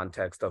into the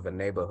context of a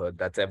neighborhood,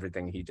 that's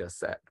everything he just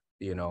said,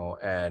 you know.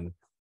 And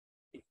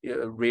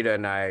Rita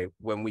and I,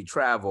 when we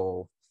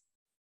travel,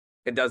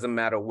 it doesn't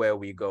matter where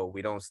we go.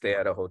 We don't stay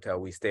at a hotel.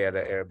 We stay at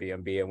an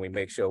Airbnb, and we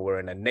make sure we're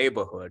in a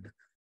neighborhood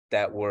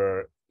that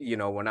we're, you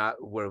know,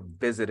 we're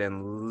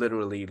visiting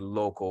literally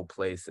local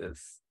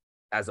places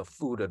as a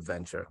food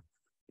adventure,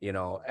 you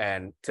know.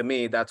 And to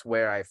me, that's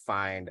where I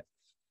find,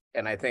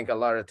 and I think a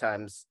lot of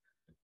times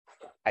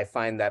I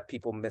find that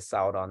people miss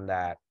out on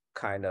that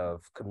kind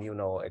of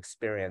communal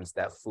experience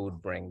that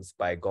food brings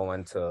by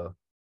going to,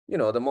 you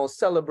know, the most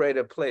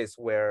celebrated place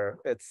where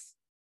it's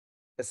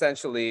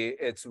essentially,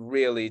 it's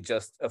really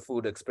just a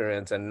food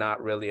experience and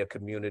not really a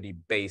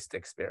community-based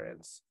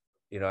experience,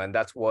 you know. And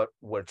that's what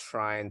we're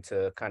trying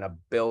to kind of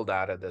build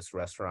out of this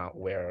restaurant,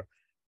 where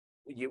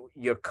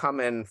you're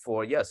coming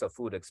for, yes, a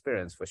food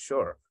experience for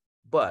sure,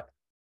 but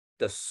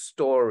the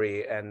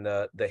story and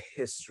the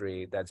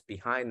history that's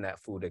behind that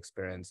food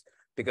experience.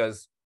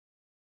 Because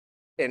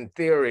in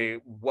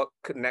theory, what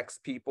connects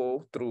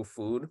people through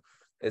food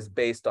is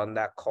based on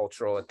that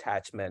cultural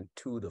attachment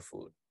to the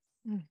food.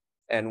 Mm.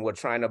 And we're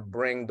trying to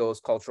bring those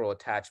cultural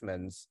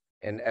attachments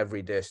in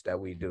every dish that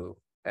we do.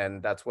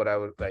 And that's what I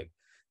would like,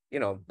 you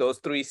know, those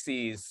three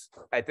C's,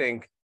 I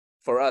think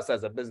for us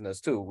as a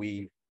business too,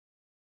 we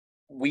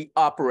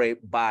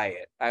operate by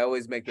it. I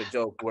always make the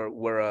joke,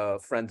 we're a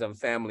friends and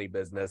family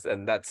business,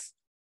 and that's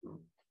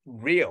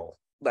real.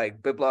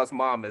 Like Biplaw's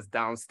mom is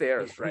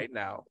downstairs right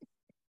now,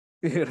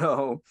 you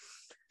know?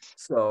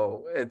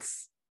 So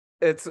it's,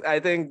 I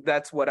think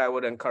that's what I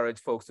would encourage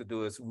folks to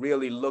do, is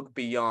really look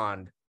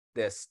beyond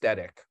the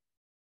aesthetic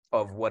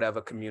of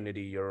whatever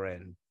community you're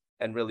in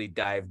and really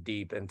dive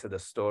deep into the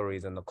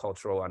stories and the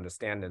cultural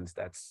understandings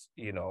that's,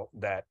 you know,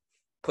 that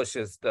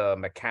pushes the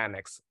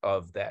mechanics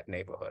of that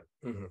neighborhood.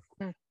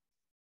 Mm-hmm.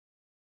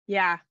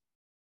 Yeah,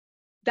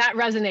 that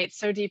resonates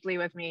so deeply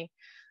with me.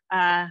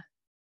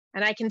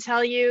 And I can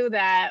tell you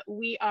that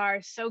we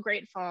are so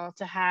grateful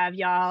to have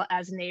y'all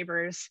as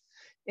neighbors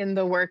in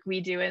the work we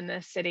do in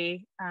this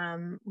city.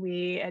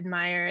 We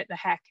admire the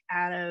heck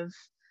out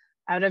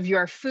of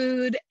your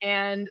food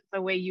and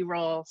the way you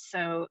roll.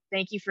 So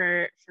thank you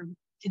for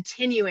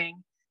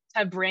continuing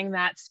to bring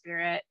that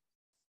spirit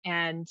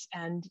and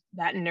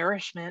that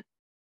nourishment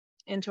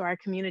into our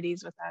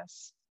communities with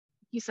us.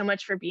 Thank you so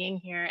much for being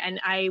here. And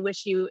I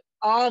wish you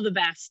all the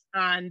best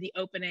on the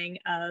opening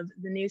of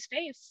the new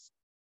space.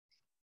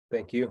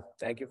 Thank you.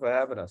 Thank you for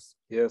having us.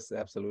 Yes,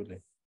 absolutely.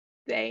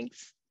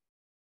 Thanks.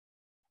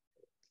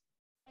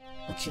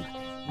 What you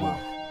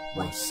want,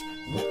 what's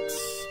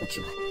next? What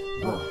you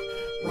want,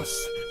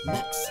 what's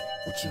next?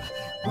 What you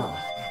want,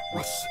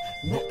 what's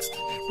next?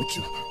 What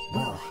you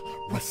want,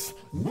 what's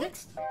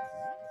next?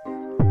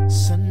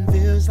 Sun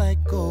feels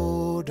like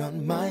gold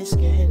on my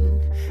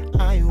skin.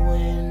 I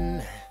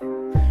win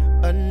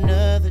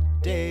another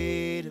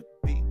day to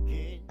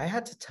begin. I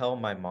had to tell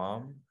my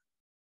mom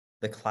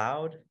the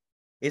cloud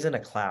isn't a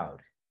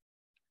cloud.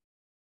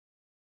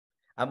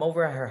 I'm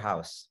over at her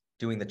house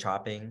doing the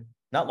chopping,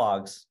 not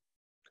logs,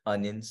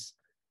 onions.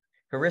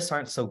 Her wrists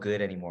aren't so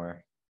good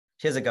anymore.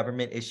 She has a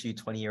government-issued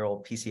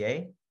 20-year-old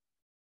PCA.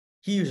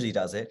 He usually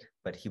does it,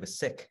 but he was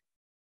sick.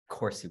 Of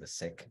course he was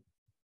sick,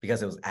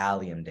 because it was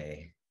allium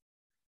day.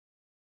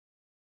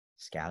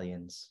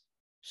 Scallions,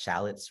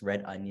 shallots,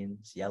 red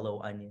onions,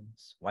 yellow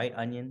onions, white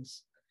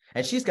onions.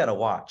 And she's got a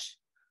watch.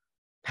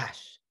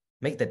 Pash,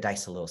 make the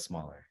dice a little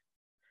smaller.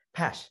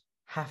 Pash,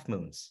 half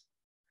moons.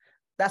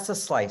 That's a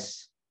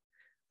slice.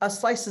 A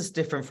slice is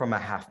different from a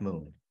half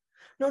moon.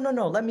 No,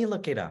 let me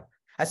look it up.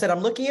 I said,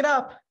 I'm looking it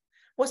up.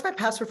 What's my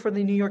password for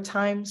the New York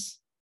Times?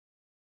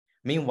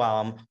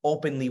 Meanwhile, I'm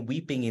openly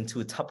weeping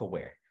into a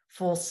Tupperware.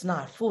 Full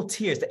snot, full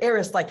tears. The air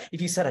is like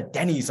if you set a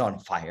Denny's on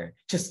fire.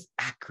 Just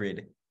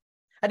acrid.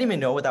 I didn't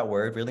even know what that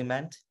word really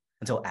meant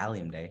until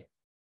allium day.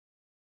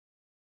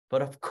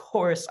 But of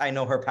course I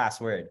know her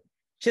password.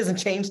 She hasn't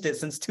changed it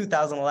since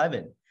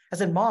 2011. I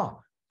said, Ma,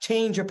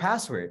 change your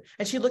password.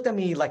 And she looked at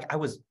me like I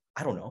was,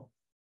 I don't know,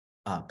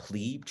 a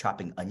plebe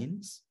chopping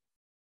onions.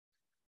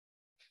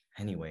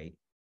 Anyway,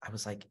 I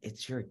was like,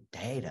 it's your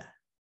data.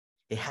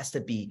 It has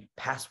to be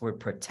password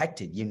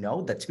protected. You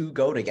know, the two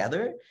go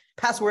together.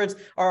 Passwords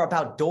are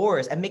about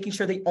doors and making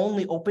sure they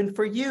only open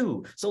for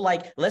you. So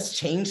like, let's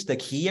change the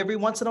key every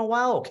once in a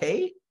while,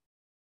 okay?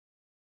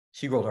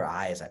 She rolled her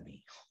eyes at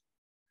me.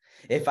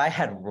 If I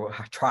had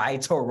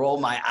tried to roll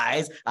my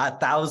eyes,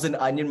 1,000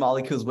 onion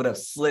molecules would have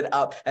slid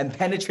up and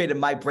penetrated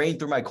my brain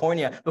through my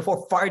cornea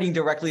before farting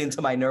directly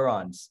into my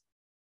neurons.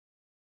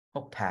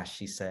 Oh, Pash,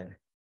 she said.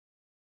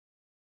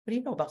 What do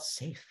you know about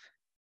safe?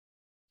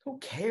 Who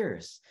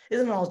cares?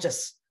 Isn't it all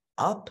just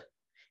up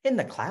in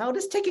the cloud?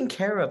 It's taken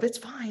care of. It's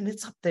fine.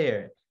 It's up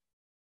there.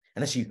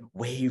 And then she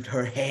waved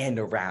her hand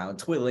around,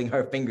 twiddling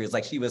her fingers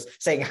like she was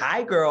saying,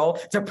 hi, girl,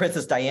 to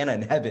Princess Diana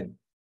in heaven.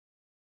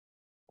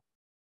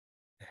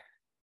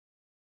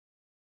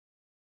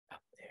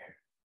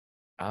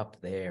 Up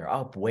there,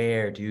 up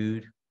where,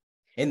 dude?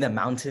 In the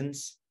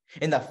mountains?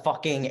 In the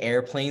fucking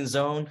airplane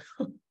zone?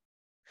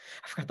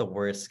 I forgot the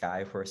word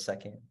sky for a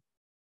second.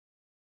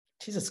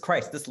 Jesus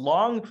Christ, this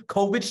long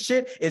COVID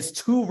shit is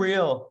too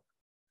real.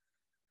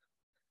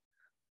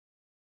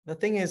 The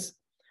thing is,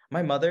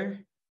 my mother,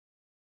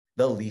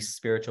 the least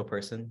spiritual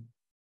person,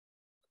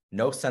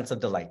 no sense of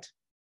delight,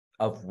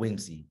 of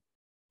whimsy,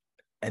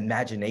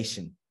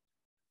 imagination.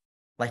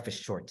 Life is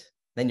short,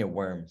 then you're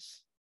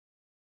worms.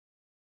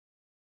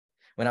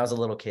 When I was a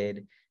little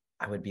kid,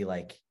 I would be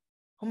like,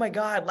 oh my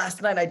God,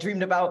 last night I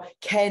dreamed about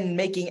Ken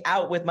making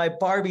out with my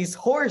Barbie's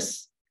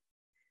horse.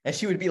 And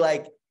she would be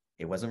like,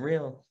 it wasn't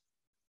real.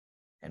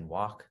 And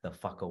walk the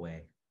fuck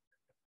away.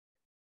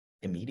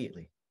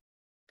 Immediately.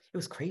 It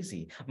was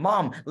crazy.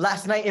 Mom,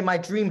 last night in my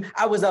dream,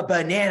 I was a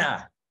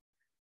banana.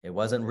 It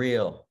wasn't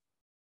real.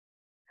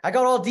 I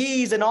got all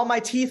D's and all my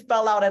teeth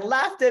fell out and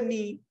laughed at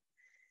me.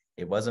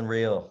 It wasn't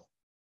real.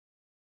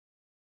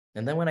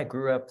 And then when I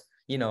grew up,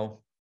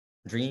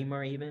 dream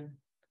or even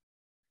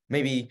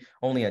maybe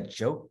only a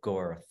joke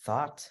or a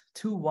thought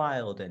too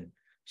wild, and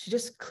she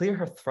just clear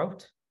her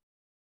throat.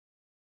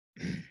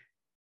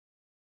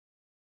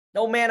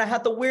 Oh man, I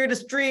had the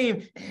weirdest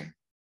dream.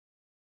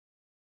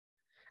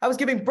 I was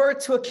giving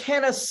birth to a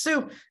can of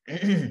soup.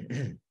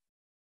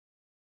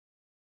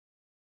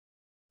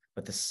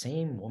 But the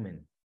same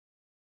woman,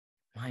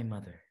 my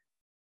mother,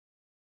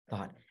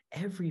 thought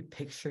every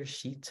picture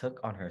she took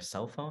on her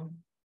cell phone,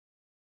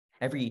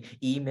 every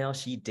email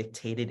she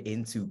dictated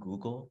into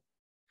Google,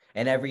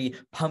 and every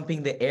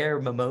pumping the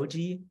air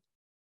memoji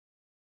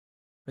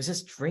was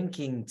just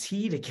drinking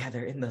tea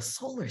together in the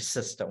solar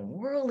system,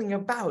 whirling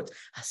about,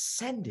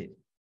 ascended.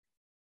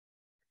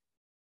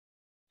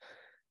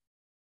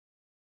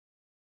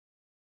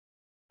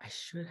 I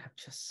should have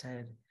just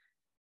said,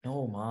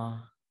 no, Ma.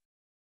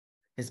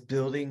 It's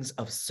buildings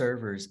of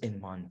servers in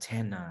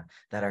Montana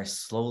that are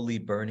slowly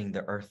burning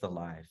the earth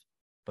alive.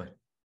 But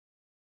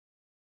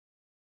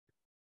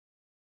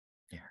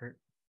it hurt.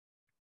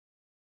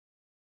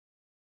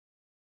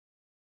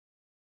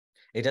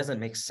 It doesn't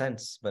make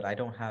sense, but I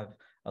don't have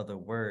other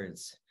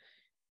words.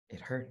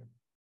 It hurt.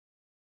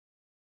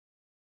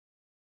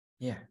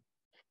 Yeah.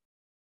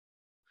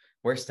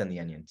 Worse than the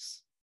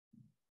onions.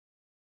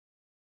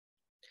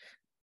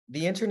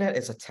 The internet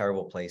is a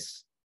terrible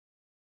place.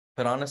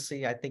 But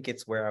honestly, I think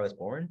it's where I was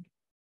born.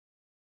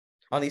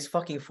 On these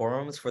fucking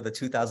forums for the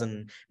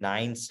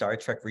 2009 Star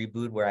Trek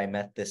reboot, where I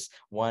met this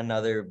one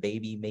other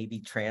baby, maybe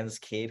trans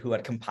kid who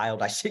had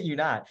compiled, I shit you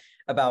not,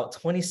 about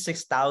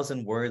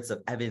 26,000 words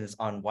of evidence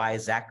on why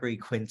Zachary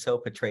Quinto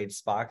portrayed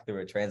Spock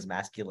through a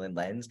transmasculine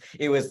lens.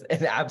 It was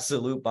an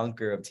absolute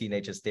bunker of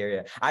teenage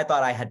hysteria. I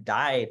thought I had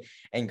died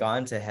and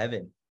gone to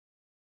heaven.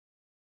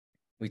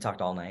 We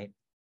talked all night.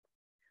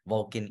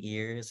 Vulcan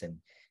ears and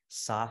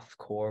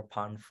softcore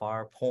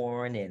ponfar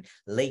porn and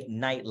late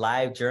night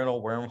live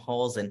journal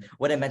wormholes and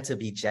what it meant to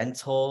be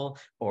gentle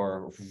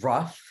or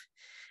rough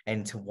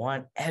and to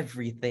want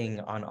everything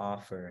on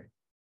offer.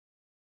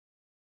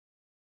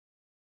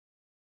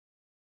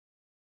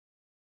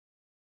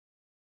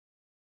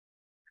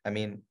 I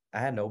mean, I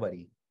had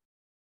nobody.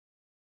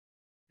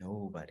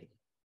 Nobody.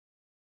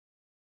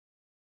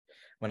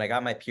 When I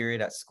got my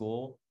period at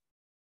school,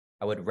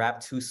 I would wrap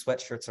 2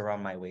 sweatshirts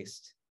around my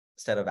waist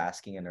instead of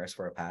asking a nurse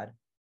for a pad.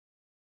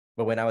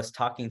 But when I was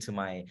talking to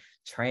my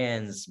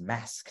trans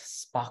mask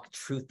Spock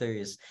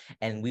truthers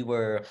and we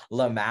were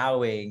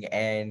lamowing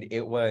and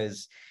it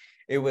was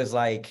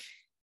like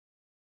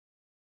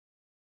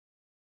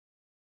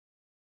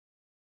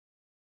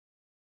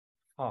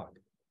fog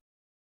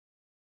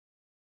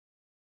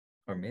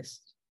or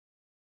mist,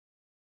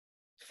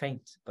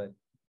 faint, but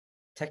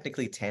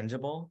technically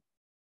tangible,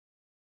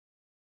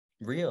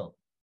 real.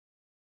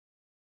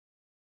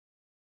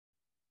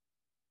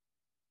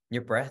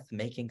 Your breath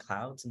making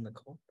clouds in the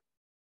cold.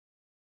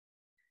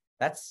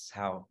 That's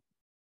how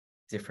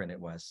different it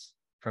was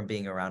from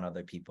being around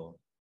other people.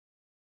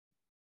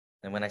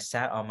 And when I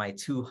sat on my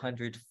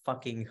 200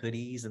 fucking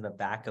hoodies in the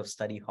back of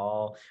study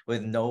hall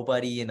with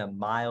nobody in a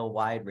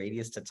mile-wide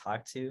radius to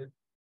talk to,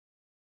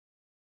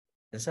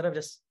 instead of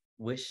just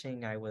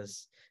wishing I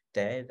was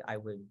dead, I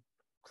would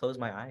close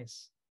my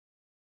eyes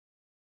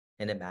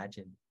and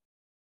imagine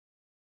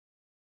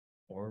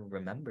or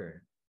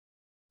remember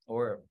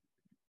or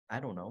I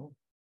don't know.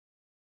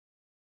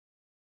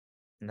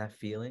 And that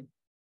feeling,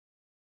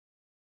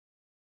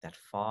 that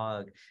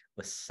fog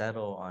would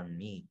settle on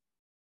me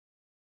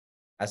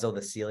as though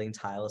the ceiling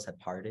tiles had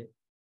parted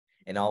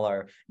and all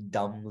our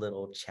dumb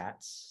little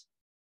chats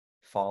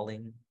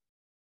falling,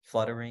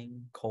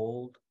 fluttering,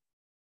 cold,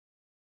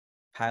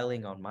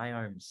 piling on my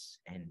arms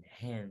and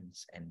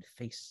hands and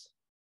face.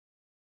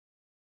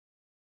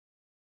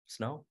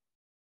 Snow.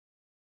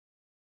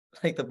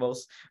 Like the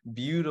most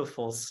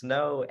beautiful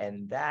snow.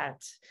 And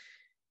that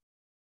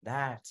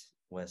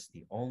was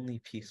the only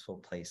peaceful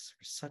place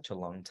for such a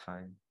long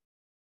time.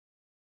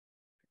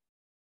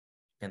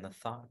 And the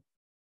thought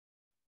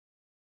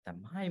that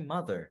my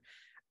mother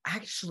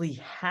actually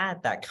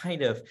had that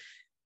kind of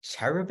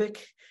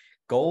cherubic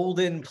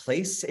golden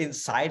place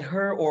inside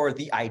her, or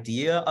the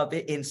idea of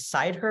it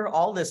inside her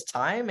all this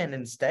time, and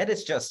instead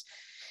it's just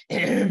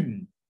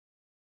well,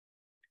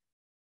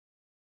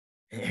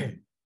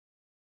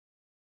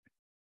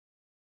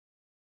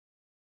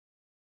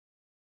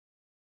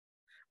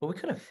 we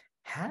could have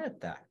had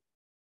that.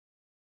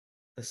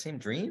 The same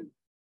dream?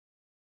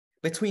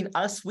 Between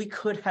us, we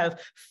could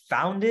have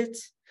found it,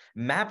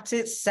 mapped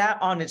it,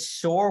 sat on its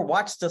shore,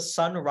 watched the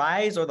sun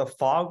rise or the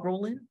fog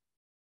roll in.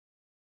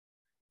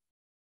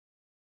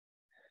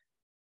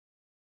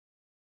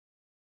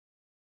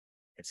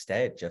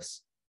 Instead,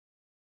 just,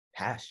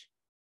 Pash,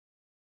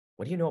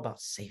 what do you know about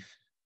safe?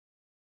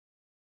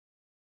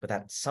 But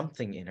that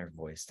something in her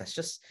voice,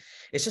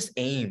 it's just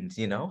aimed,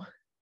 you know?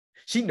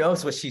 She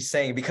knows what she's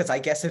saying, because I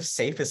guess if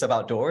safe is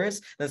about doors,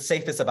 then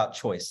safe is about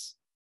choice.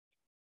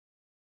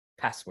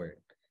 Password,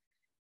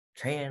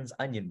 trans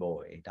onion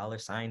boy,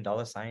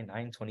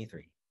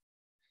 $923.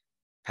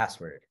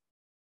 Password,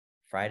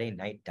 Friday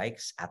night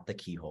dykes at the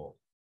keyhole.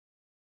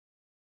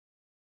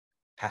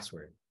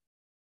 Password,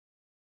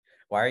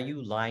 why are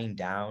you lying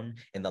down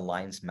in the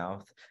lion's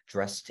mouth,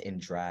 dressed in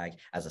drag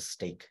as a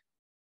steak?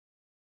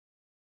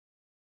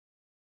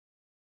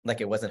 Like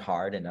it wasn't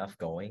hard enough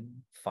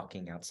going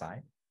fucking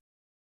outside.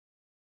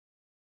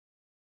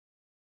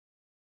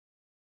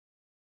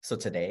 So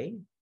today,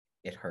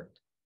 it hurt.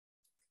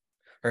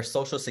 Her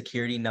social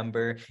security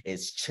number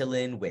is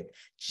chilling with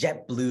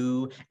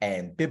JetBlue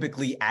and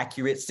biblically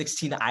accurate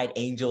 16-eyed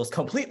angels,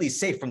 completely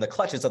safe from the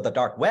clutches of the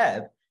dark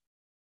web.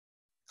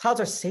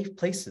 Clouds are safe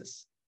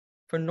places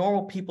for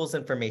normal people's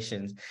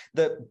information.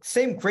 The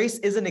same grace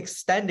isn't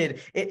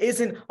extended. It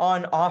isn't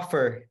on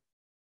offer.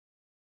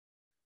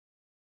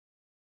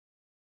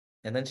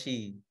 And then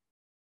she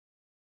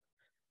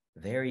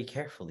very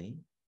carefully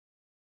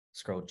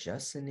scrolled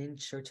just an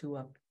inch or two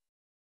up.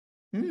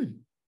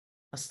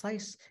 A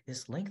slice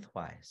is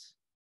lengthwise.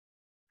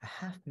 A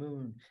half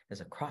moon is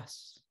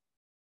across.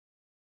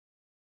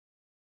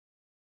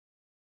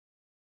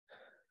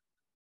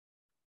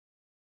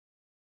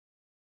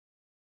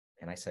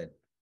 And I said,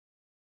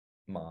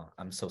 Ma,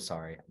 I'm so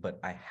sorry, but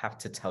I have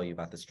to tell you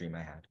about this dream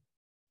I had.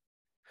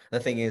 The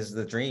thing is,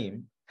 the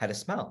dream had a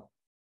smell.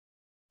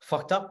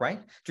 Fucked up,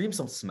 right? Dreams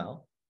don't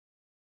smell.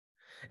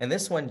 And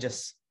this one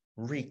just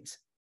reeked.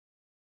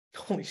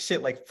 Holy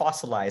shit, like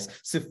fossilized,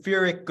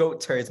 sulfuric goat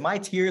turds. My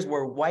tears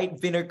were white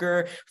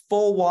vinegar,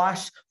 full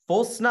wash,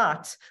 full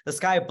snot. The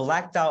sky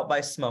blacked out by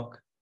smoke.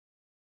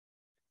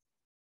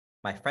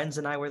 My friends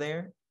and I were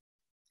there.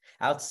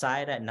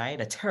 Outside at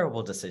night, a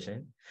terrible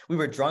decision. We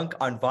were drunk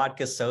on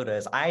vodka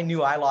sodas. I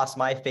knew I lost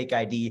my fake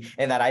ID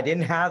and that I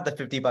didn't have the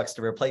 $50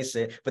 to replace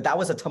it, but that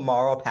was a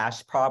tomorrow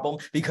past problem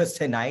because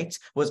tonight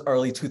was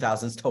early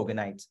 2000s toga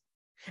night.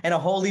 And a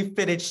wholly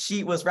fitted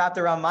sheet was wrapped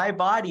around my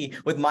body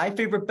with my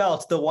favorite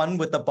belt, the one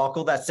with the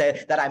buckle that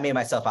said that I made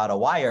myself out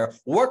of wire.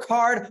 Work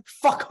hard,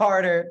 fuck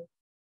harder.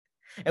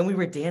 And we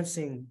were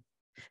dancing.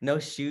 No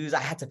shoes.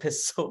 I had to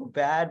piss so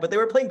bad, but they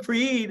were playing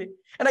Creed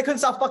and I couldn't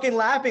stop fucking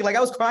laughing. Like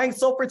I was crying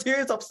sulfur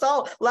tears of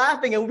salt,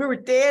 laughing, and we were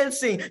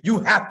dancing. You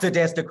have to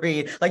dance to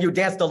Creed like you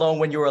danced alone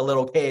when you were a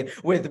little kid,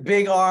 with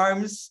big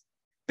arms,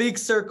 big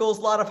circles,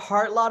 a lot of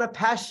heart, a lot of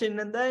passion.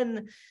 And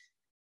then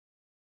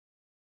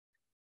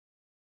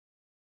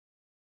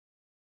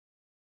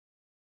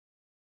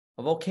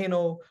a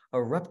volcano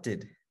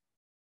erupted.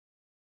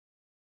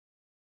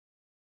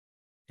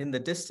 In the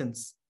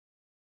distance,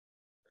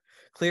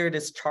 cleared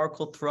its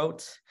charcoal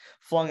throat,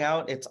 flung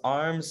out its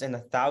arms in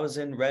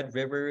 1,000 red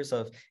rivers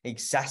of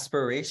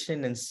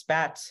exasperation, and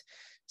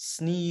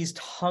sneezed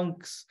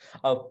hunks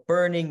of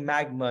burning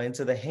magma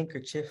into the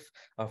handkerchief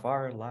of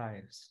our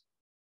lives.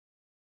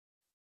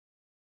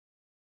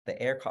 The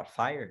air caught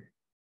fire.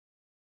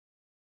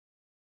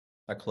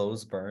 Our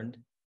clothes burned.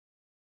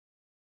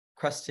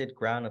 Crusted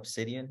ground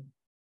obsidian,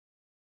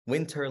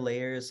 winter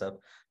layers of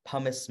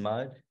pumice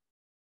mud.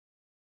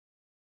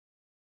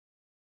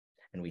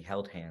 And we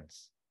held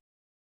hands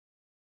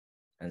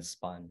and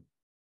spun,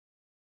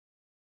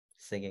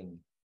 singing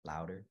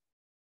louder,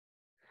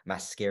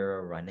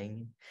 mascara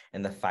running,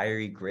 and the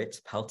fiery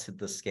grit pelted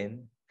the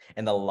skin,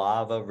 and the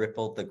lava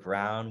rippled the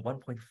ground,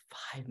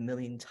 1.5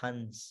 million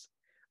tons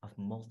of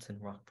molten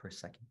rock per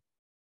second.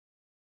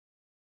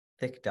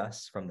 Thick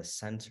dust from the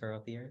center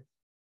of the earth.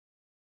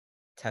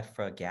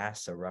 Tephra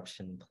gas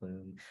eruption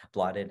plume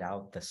blotted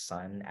out the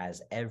sun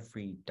as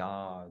every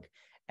dog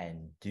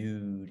and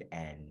dude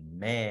and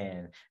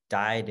man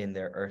died in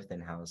their earthen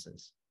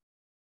houses,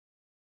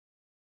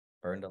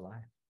 burned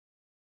alive.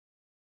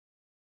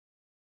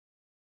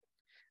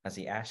 As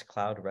the ash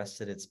cloud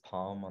rested its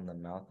palm on the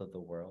mouth of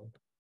the world,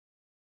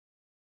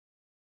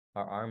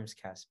 our arms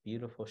cast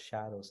beautiful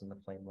shadows in the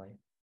flame light.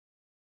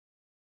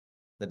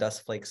 The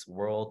dust flakes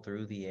whirled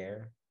through the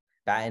air,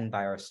 battened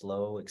by our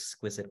slow,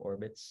 exquisite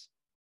orbits.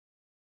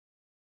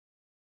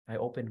 I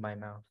opened my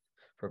mouth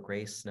for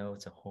gray snow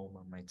to home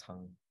on my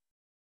tongue.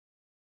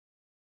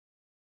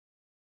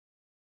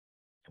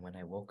 And when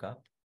I woke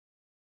up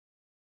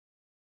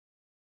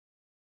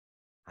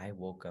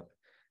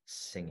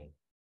singing.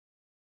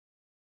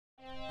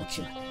 What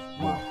you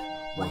want,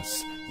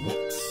 what's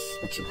next?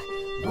 What you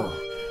want,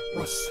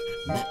 what's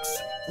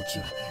next? What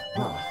you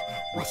want,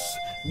 what's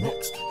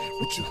next?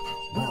 What you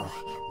want,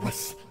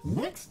 what's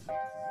next?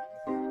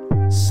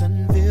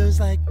 Sun feels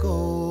like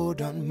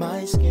gold on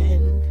my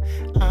skin.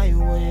 I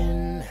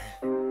win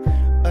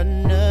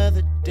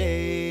another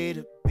day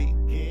to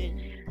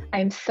begin.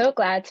 I'm so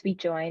glad to be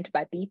joined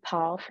by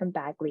Biplaw from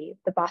Bagley,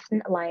 the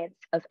Boston Alliance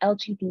of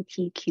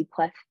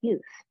LGBTQ+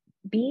 youth.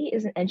 B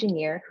is an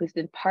engineer who's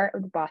been part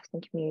of the Boston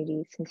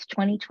community since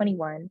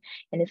 2021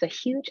 and is a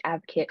huge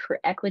advocate for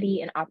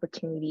equity and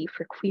opportunity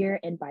for queer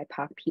and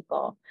BIPOC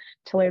people.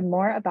 To learn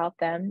more about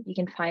them, you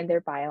can find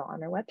their bio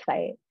on our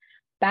website.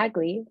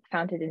 Bagley,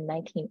 founded in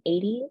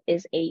 1980,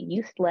 is a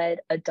youth-led,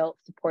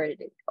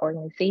 adult-supported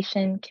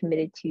organization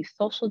committed to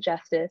social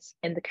justice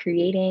and the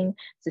creating,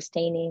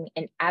 sustaining,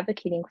 and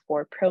advocating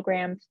for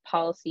programs,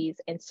 policies,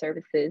 and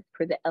services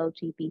for the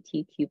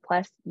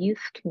LGBTQ+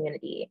 youth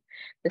community.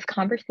 This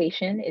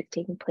conversation is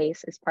taking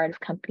place as part of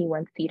Company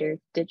One Theater's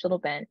digital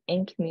event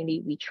In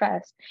Community We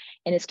Trust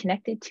and is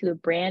connected to a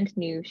brand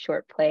new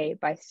short play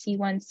by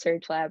C1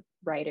 Surge Lab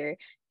writer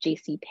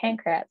J.C.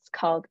 Pankratz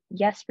called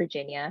Yes,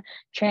 Virginia,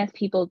 Trans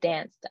People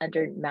Danced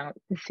Under Mount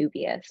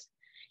Vesuvius.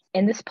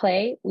 In this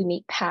play, we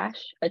meet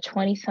Pash, a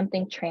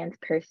 20-something trans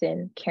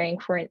person caring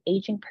for an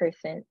aging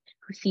person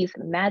who sees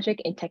magic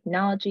in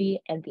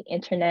technology and the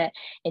internet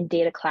and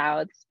data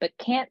clouds, but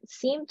can't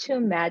seem to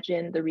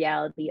imagine the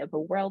reality of a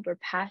world where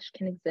Pash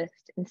can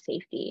exist in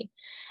safety.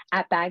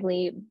 At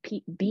Bagley,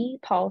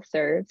 Biplaw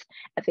serves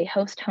as a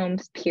host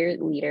homes peer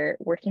leader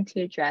working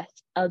to address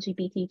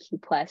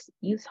LGBTQ+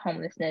 youth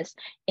homelessness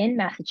in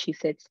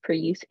Massachusetts for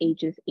youth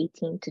ages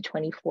 18 to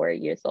 24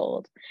 years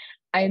old.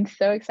 I am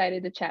so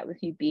excited to chat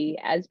with you, B,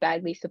 as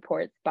Bagley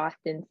supports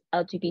Boston's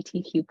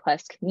LGBTQ+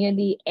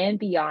 community and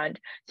beyond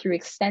through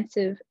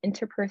extensive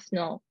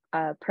interpersonal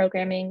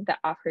programming that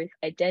offers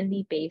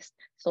identity-based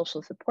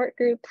social support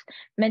groups,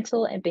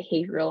 mental and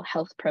behavioral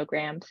health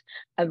programs,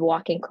 a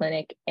walk-in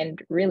clinic,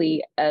 and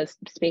really a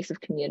space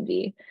of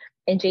community.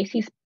 In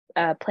JC's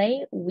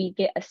play, we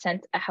get a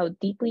sense of how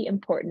deeply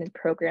important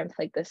programs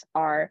like this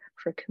are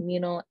for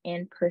communal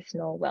and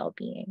personal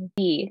well-being.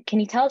 B, can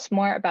you tell us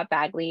more about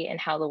Bagley and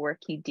how the work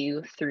you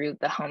do through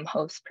the Home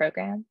Host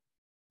program?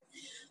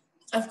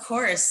 Of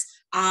course.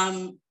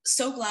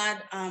 So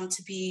glad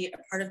to be a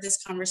part of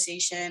this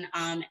conversation.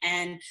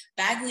 And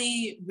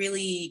Bagley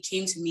really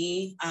came to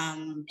me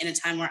in a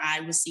time where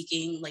I was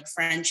seeking like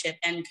friendship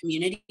and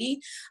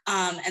community.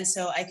 And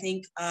so I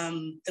think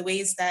the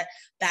ways that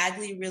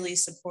Bagley really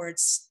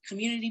supports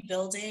community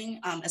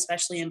building,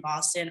 especially in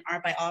Boston,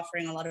 are by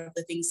offering a lot of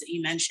the things that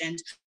you mentioned.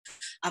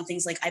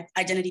 Things like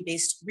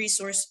identity-based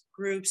resource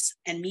groups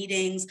and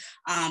meetings,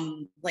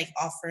 like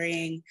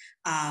offering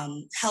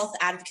health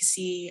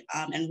advocacy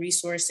and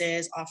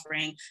resources,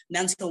 offering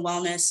mental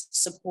wellness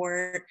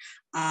support,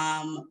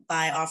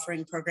 by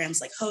offering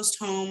programs like host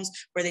homes,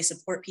 where they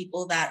support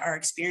people that are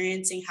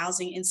experiencing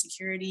housing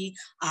insecurity,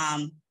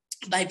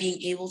 by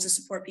being able to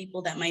support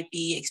people that might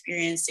be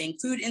experiencing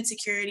food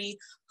insecurity.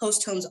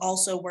 Host homes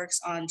also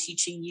works on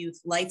teaching youth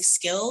life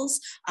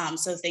skills,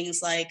 so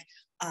things like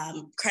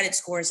credit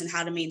scores and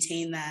how to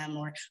maintain them,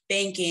 or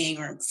banking,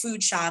 or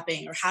food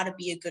shopping, or how to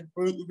be a good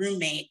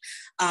roommate.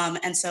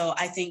 And so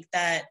I think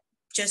that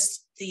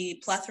just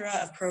the plethora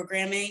of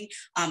programming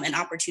and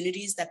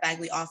opportunities that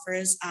Bagley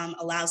offers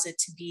allows it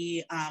to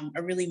be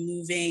a really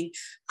moving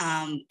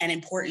and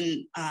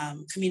important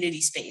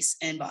community space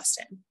in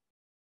Boston.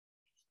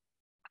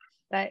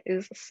 That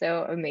is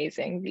so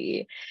amazing,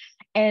 V.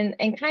 And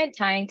kind of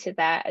tying to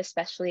that,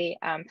 especially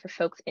for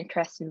folks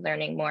interested in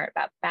learning more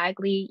about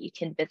Bagley, you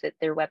can visit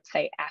their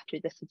website after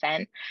this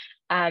event.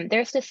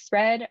 There's this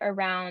thread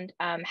around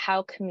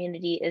how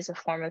community is a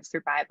form of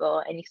survival,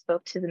 and you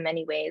spoke to the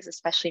many ways,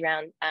 especially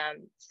around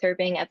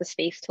serving as a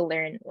space to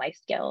learn life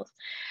skills.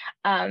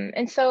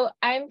 And so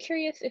I'm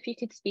curious if you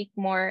could speak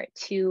more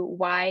to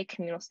why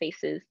communal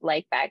spaces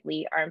like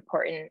Bagley are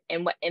important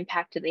and what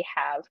impact do they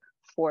have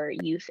for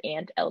youth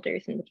and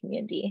elders in the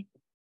community?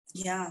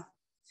 Yeah.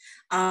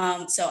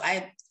 So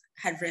I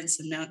had written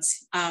some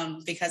notes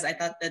because I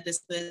thought that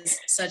this was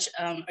such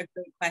a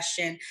great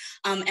question.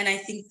 And I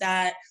think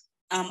that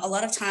a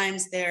lot of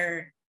times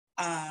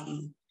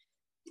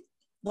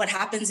what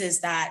happens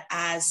is that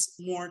as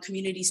more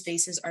community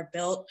spaces are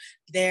built,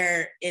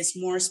 there is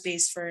more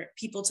space for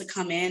people to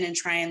come in and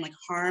try and like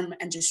harm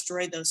and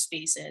destroy those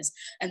spaces.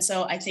 And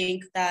so I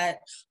think that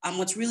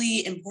what's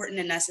really important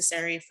and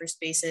necessary for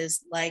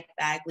spaces like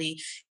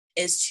Bagley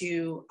is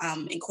to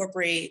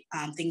incorporate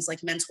things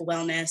like mental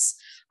wellness,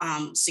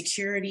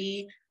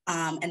 security,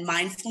 and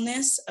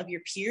mindfulness of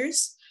your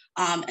peers.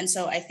 And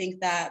so I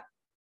think that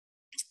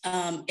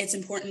it's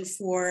important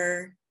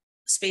for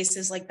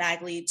spaces like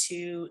Bagley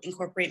to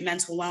incorporate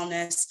mental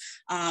wellness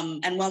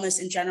and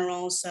wellness in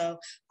general. So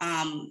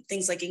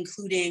things like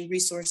including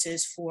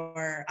resources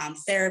for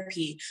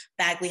therapy.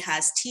 Bagley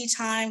has Tea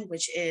Time,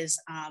 which is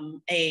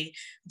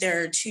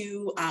there are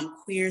two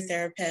queer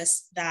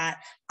therapists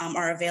that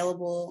are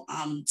available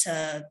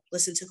to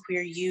listen to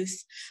queer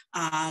youth.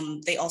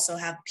 They also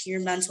have Peer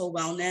Mental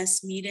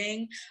Wellness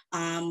Meeting,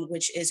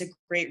 which is a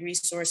great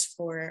resource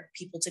for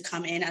people to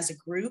come in as a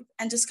group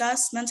and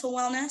discuss mental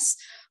wellness.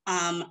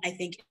 I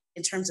think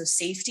in terms of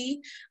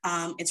safety,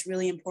 it's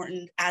really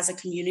important as a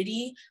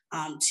community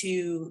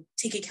to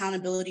take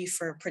accountability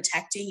for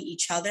protecting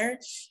each other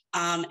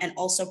and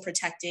also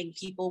protecting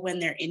people when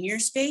they're in your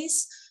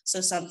space.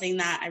 So something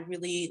that I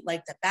really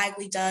like that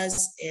Bagley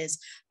does is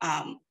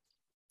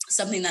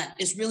something that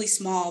is really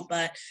small,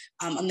 but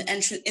in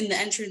the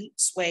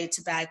entranceway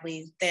to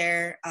Bagley,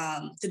 there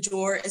the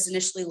door is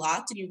initially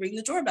locked, and you ring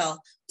the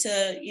doorbell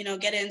to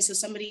get in. So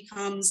somebody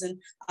comes and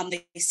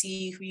they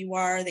see who you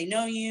are, they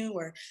know you,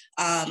 or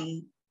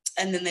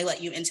and then they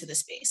let you into the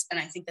space. And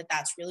I think that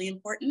that's really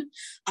important.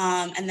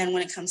 And then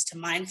when it comes to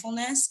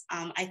mindfulness,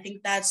 I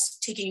think that's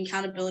taking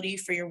accountability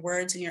for your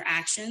words and your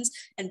actions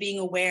and being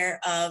aware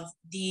of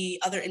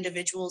the other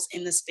individuals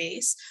in the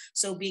space.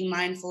 So being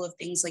mindful of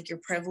things like your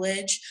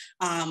privilege,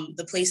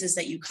 the places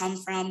that you come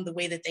from, the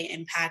way that they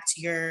impact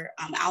your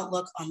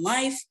outlook on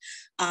life,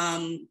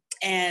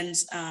 and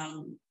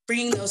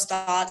bringing those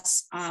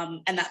thoughts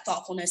and that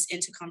thoughtfulness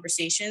into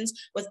conversations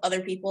with other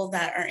people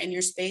that are in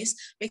your space,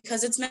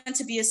 because it's meant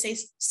to be a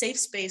safe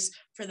space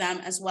for them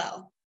as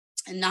well.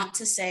 And not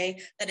to say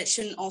that it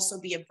shouldn't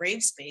also be a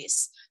brave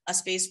space, a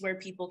space where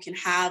people can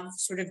have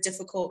sort of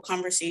difficult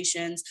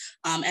conversations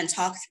and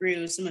talk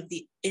through some of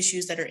the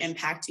issues that are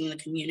impacting the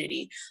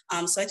community.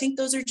 So I think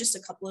those are just a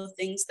couple of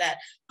things that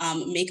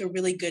make a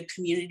really good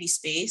community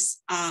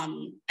space.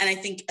 And I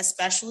think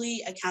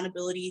especially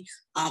accountability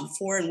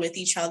for and with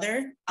each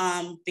other,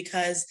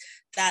 because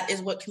that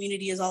is what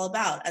community is all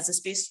about. As a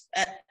space,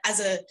 as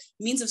a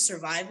means of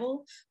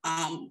survival,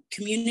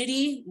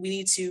 community, we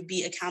need to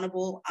be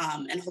accountable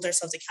and hold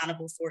ourselves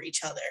accountable for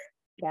each other.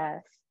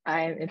 Yes,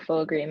 I'm in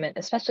full agreement,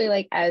 especially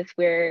like as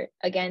we're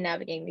again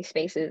navigating these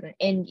spaces.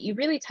 And you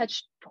really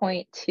touched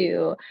point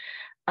to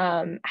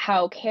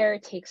how care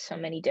takes so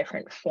many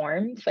different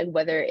forms, like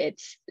whether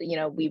it's,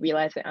 we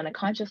realize it on a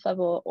conscious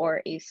level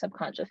or a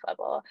subconscious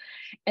level.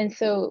 And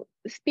so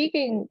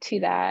speaking to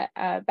that,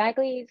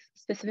 Bagley's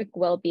specific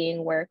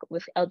well-being work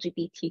with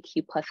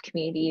LGBTQ plus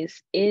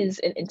communities is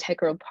an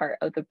integral part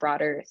of the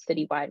broader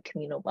citywide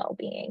communal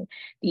well-being.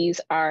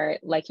 These are,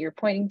 like you're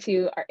pointing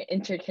to, are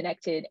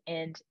interconnected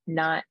and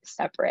not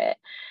separate.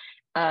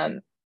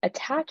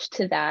 Attached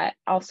to that,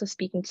 also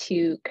speaking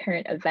to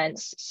current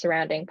events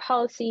surrounding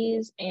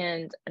policies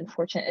and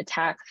unfortunate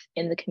attacks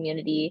in the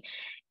community,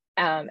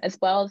 as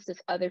well as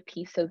this other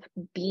piece of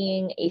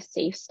being a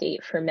safe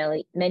state for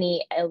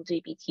many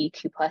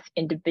LGBTQ plus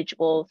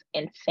individuals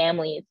and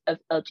families of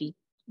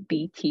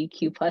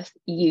LGBTQ plus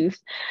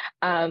youth.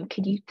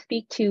 Could you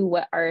speak to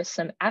what are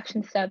some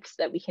action steps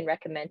that we can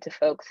recommend to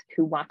folks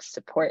who want to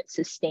support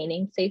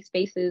sustaining safe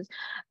spaces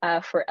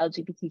for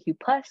LGBTQ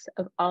plus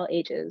of all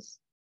ages?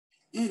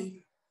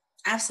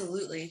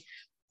 Absolutely.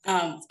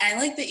 I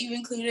like that you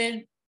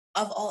included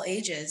of all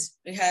ages,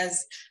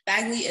 because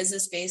Bagley is a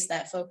space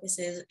that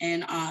focuses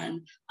in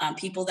on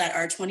people that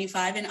are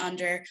 25 and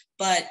under,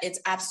 but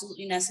it's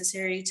absolutely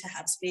necessary to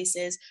have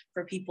spaces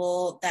for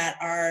people that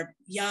are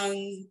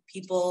young,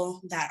 people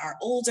that are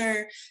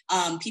older,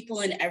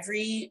 people in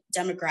every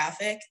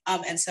demographic.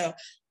 And so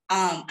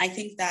I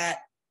think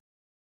that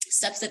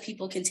steps that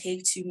people can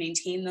take to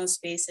maintain those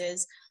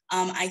spaces,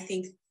 I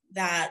think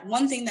that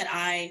one thing that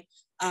I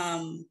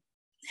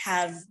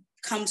have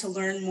come to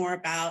learn more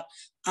about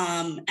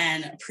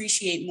and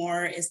appreciate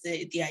more is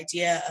the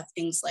idea of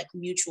things like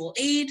mutual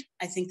aid.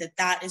 I think that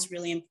that is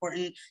really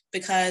important,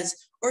 because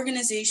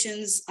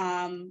organizations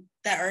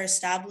that are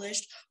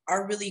established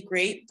are really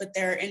great, but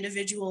there are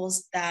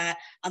individuals that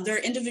there are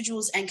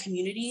individuals and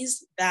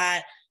communities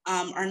that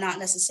are not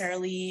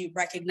necessarily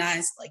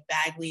recognized, like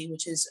Bagley,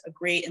 which is a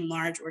great and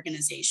large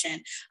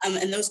organization.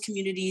 And those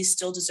communities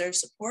still deserve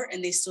support,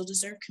 and they still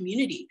deserve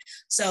community.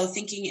 So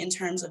thinking in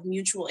terms of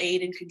mutual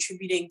aid and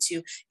contributing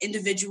to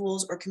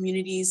individuals or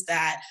communities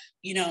that,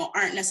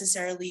 aren't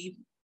necessarily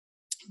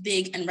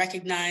big and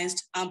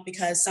recognized,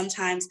 because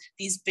sometimes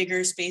these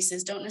bigger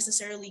spaces don't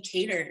necessarily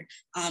cater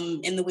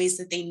in the ways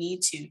that they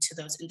need to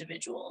those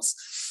individuals.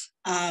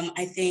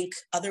 I think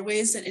other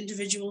ways that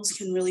individuals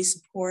can really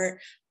support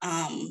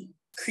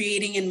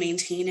creating and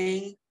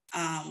maintaining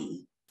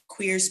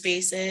queer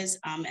spaces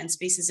and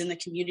spaces in the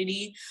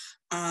community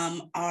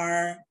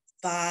are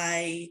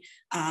by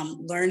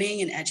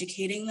learning and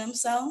educating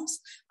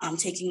themselves,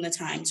 taking the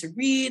time to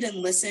read and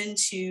listen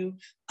to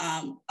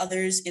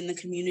others in the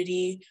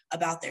community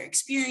about their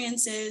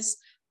experiences,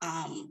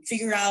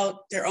 figure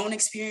out their own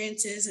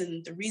experiences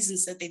and the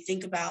reasons that they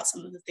think about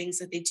some of the things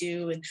that they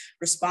do and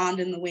respond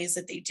in the ways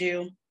that they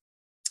do.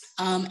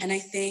 And I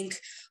think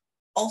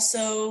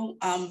also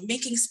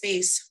making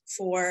space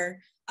for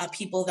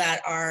people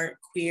that are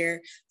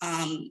queer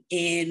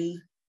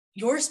in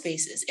your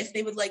spaces, if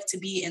they would like to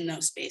be in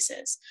those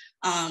spaces.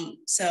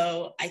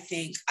 So I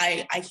think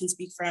I can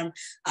speak from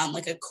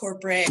like a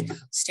corporate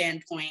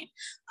standpoint.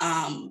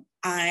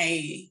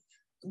 I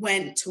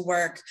went to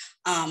work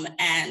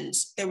and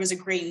there was a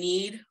great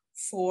need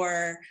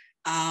for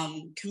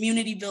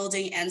community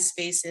building and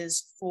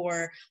spaces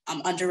for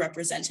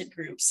underrepresented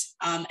groups.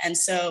 And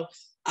so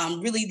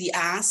really the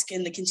ask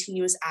and the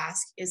continuous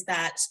ask is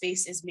that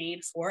space is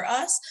made for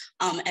us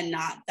and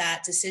not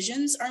that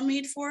decisions are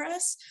made for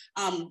us,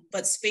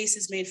 but space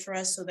is made for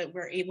us so that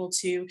we're able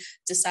to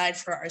decide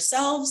for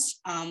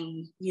ourselves,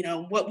 you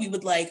know, what we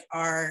would like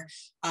our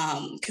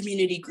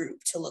community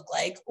group to look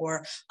like,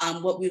 or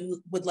what we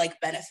would like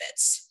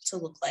benefits to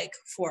look like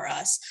for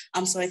us.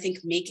 So I think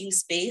making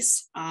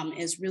space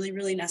is really,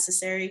 really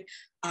necessary.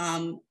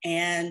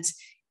 And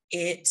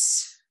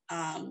it's,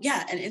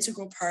 yeah, an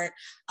integral part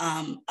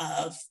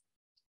of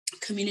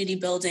community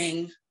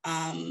building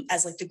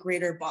as like the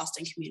greater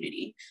Boston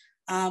community.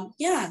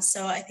 Yeah,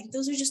 so I think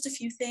those are just a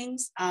few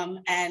things,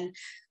 and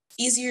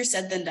easier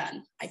said than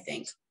done, I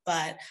think,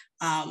 but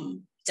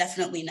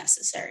definitely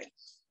necessary.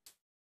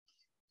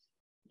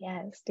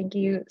 Yes, thank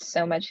you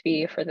so much,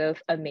 Vee, for those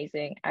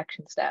amazing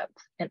action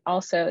steps. And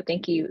also,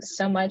 thank you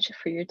so much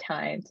for your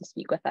time to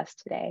speak with us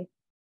today.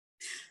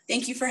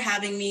 Thank you for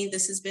having me.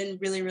 This has been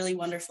really, really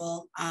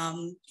wonderful.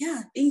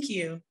 Yeah, thank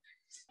you.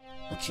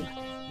 What you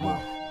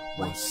want,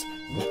 what's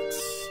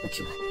next? What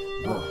you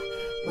want,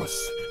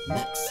 what's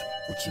next?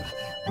 What you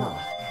want,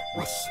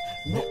 what's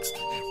next?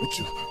 What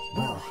you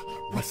want,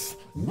 what's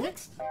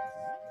next?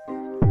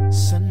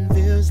 Sun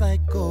feels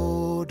like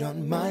gold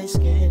on my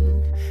skin.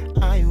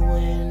 I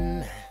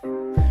win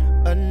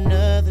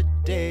another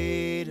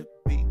day to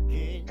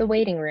begin. The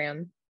Waiting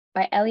Room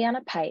by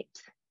Eliana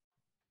Pipes.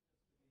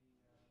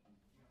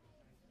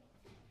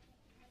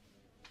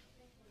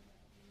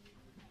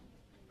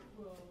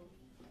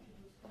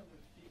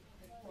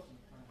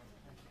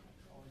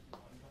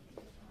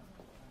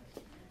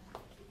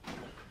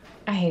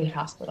 I hate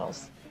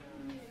hospitals.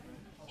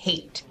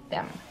 Hate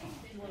them.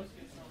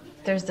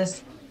 There's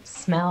this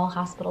smell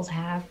hospitals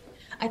have.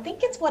 I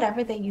think it's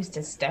whatever they use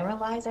to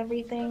sterilize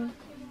everything.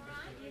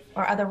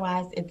 Or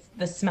otherwise, it's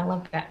the smell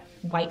of that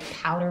white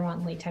powder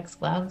on latex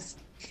gloves.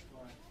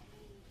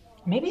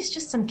 Maybe it's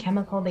just some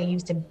chemical they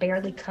use to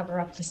barely cover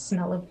up the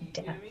smell of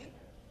death.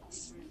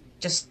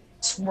 Just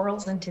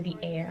swirls into the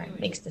air and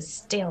makes this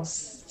stale,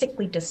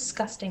 sickly,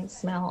 disgusting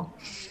smell.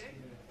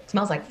 It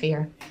smells like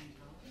fear.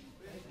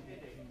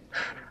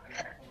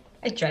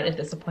 I dreaded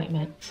this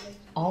appointment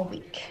all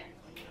week.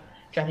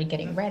 Dreaded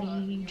getting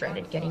ready,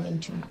 dreaded getting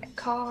into my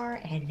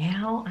car, and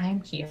now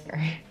I'm here.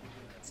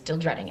 Still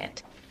dreading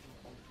it.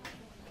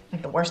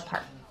 Like the worst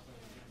part,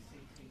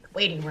 the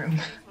waiting room.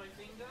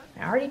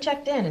 I already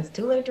checked in, it's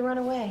too late to run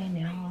away.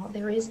 Now all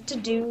there is to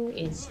do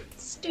is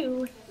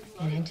stew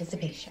in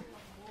anticipation.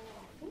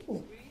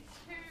 Ooh,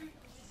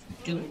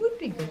 stew would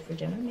be good for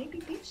dinner, maybe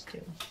beef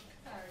stew.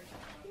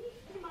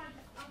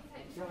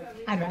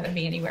 I'd rather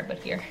be anywhere but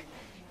here.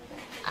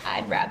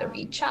 I'd rather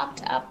be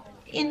chopped up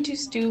into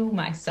stew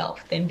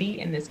myself than be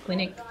in this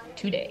clinic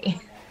today.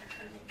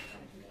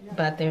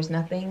 But there's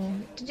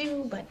nothing to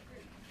do but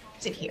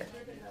sit here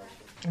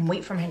and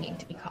wait for my name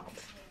to be called.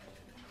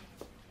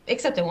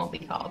 Except it won't be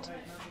called.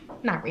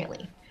 Not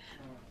really.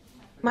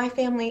 My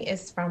family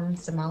is from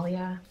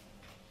Somalia.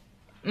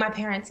 My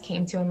parents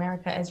came to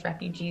America as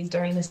refugees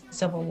during the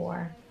Civil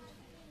War.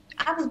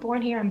 I was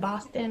born here in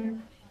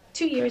Boston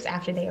 2 years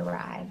after they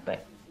arrived,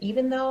 but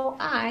even though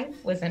I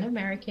was an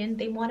American,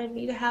 they wanted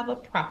me to have a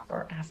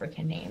proper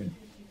African name.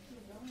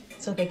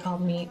 So they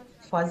called me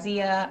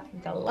Fawzia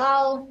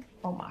Galal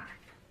Omar.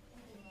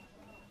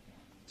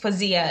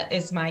 Fawzia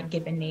is my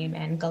given name,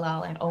 and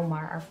Galal and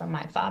Omar are from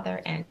my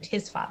father and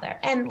his father.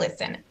 And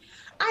listen,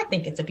 I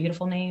think it's a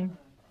beautiful name.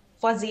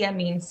 Fawzia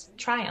means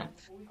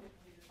triumph,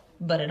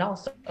 but it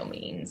also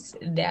means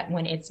that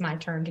when it's my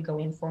turn to go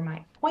in for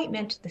my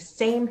appointment, the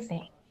same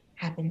thing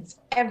happens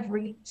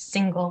every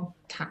single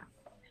time.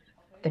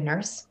 The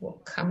nurse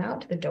will come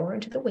out the door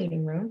into the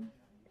waiting room,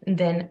 and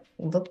then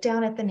look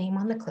down at the name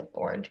on the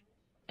clipboard,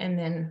 and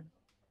then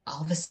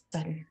all of a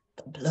sudden,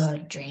 the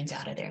blood drains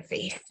out of their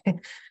face.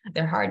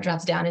 Their heart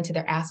drops down into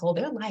their asshole.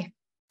 Their life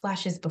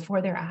flashes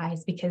before their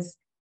eyes because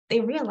they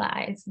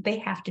realize they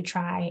have to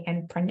try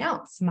and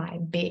pronounce my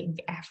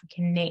big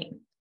African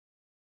name.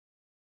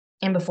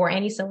 And before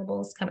any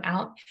syllables come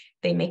out,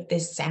 they make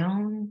this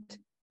sound,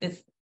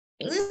 this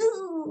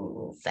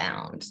ooh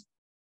sound,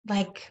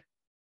 like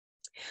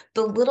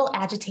the little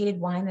agitated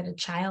whine that a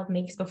child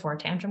makes before a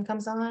tantrum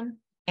comes on.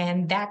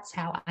 And that's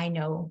how I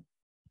know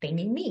they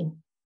mean me.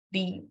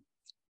 The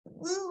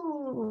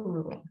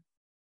ooh.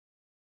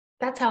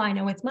 That's how I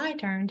know it's my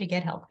turn to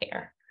get health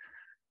care.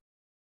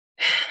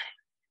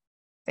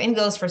 Same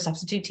goes for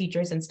substitute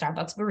teachers and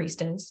Starbucks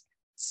baristas.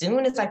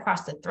 Soon as I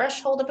cross the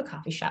threshold of a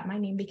coffee shop, my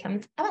name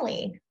becomes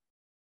Emily.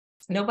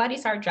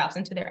 Nobody's heart drops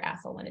into their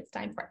asshole when it's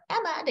time for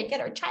Emma to get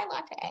her chai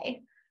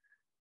latte.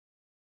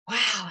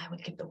 Wow, I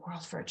would give the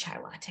world for a chai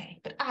latte,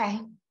 but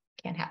I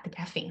Can't have the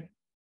caffeine.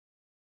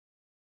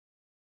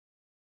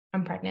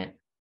 I'm pregnant.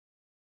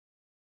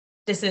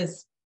 This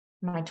is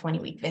my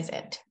 20-week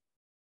visit.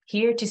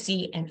 Here to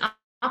see an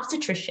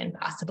obstetrician,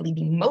 possibly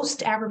the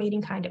most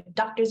aggravating kind of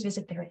doctor's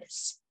visit there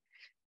is.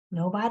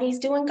 Nobody's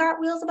doing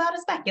cartwheels about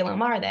a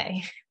speculum, are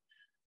they?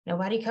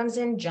 Nobody comes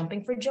in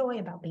jumping for joy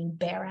about being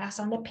bare ass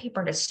on the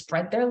paper to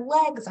spread their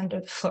legs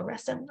under the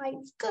fluorescent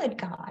lights. Good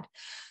God.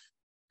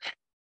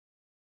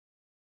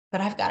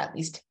 But I've got at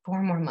least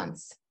 4 more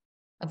months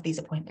of these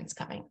appointments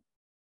coming.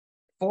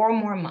 4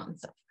 more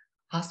months of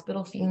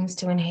hospital fumes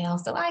to inhale.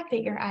 So I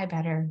figure I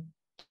better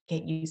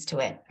get used to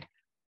it.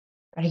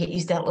 Better get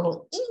used to that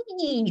little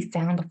ee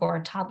sound before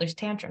a toddler's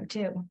tantrum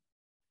too.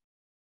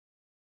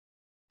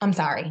 I'm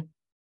sorry.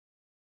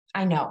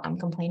 I know I'm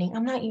complaining.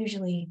 I'm not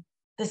usually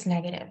this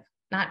negative,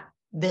 not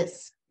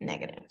this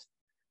negative.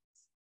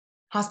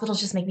 Hospitals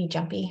just make me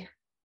jumpy.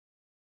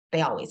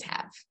 They always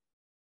have.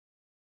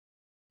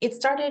 It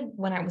started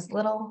when I was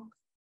little.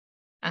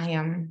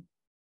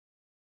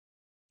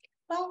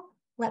 Well,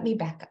 let me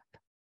back up.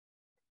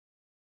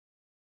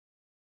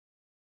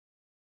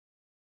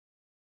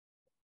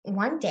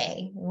 One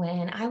day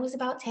when I was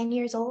about 10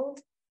 years old,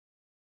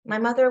 my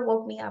mother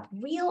woke me up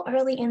real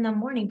early in the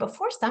morning,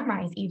 before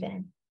sunrise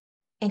even.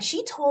 And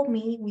she told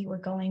me we were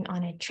going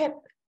on a trip.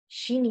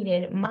 She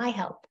needed my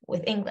help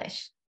with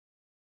English.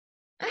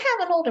 I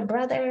have an older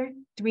brother,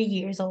 3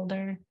 years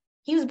older.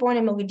 He was born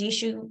in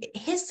Mogadishu.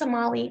 His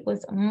Somali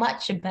was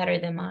much better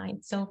than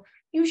mine, so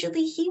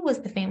usually he was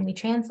the family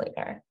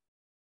translator.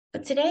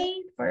 But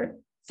today, for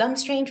some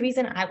strange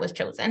reason, I was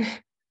chosen.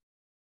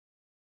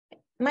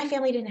 My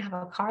family didn't have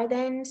a car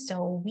then,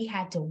 so we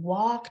had to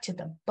walk to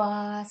the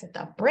bus at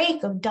the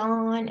break of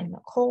dawn in the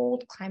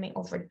cold, climbing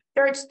over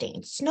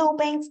dirt-stained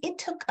snowbanks. It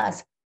took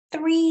us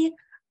 3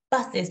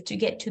 buses to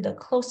get to the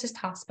closest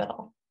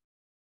hospital.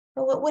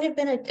 But what would have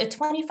been a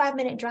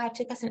 25-minute drive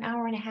took us an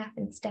hour and a half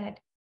instead.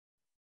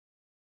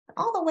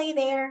 All the way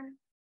there,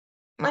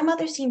 my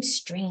mother seemed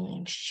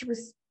strange. She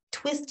was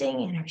twisting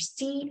in her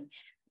seat.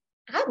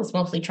 I was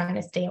mostly trying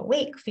to stay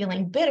awake,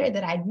 feeling bitter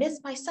that I'd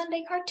missed my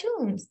Sunday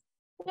cartoons.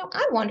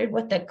 I wondered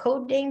what the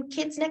code name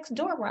kids next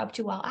door were up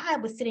to while I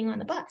was sitting on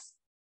the bus.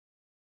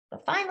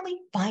 But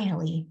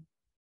finally,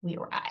 we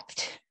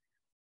arrived.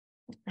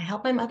 I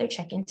helped my mother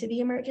check into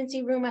the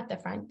emergency room at the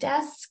front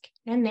desk,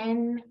 and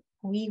then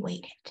we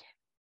waited.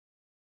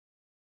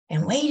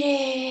 And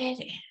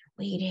waited, and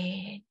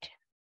waited,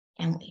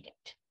 and waited.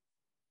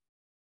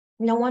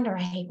 No wonder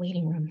I hate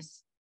waiting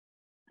rooms.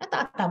 I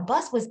thought the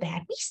bus was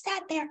bad. We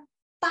sat there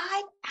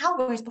 5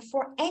 hours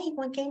before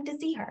anyone came to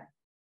see her.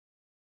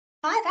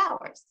 5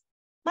 hours.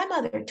 My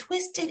mother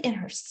twisted in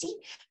her seat.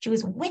 She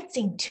was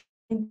wincing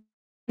 2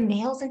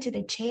 nails into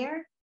the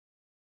chair.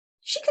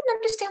 She couldn't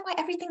understand why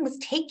everything was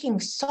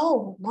taking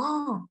so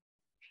long.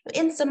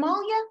 In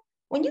Somalia,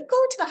 when you go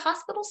to the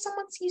hospital,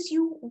 someone sees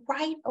you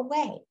right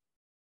away.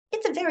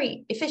 It's a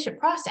very efficient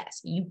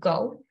process. You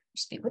go, you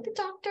speak with the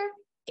doctor,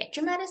 get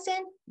your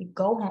medicine, you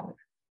go home.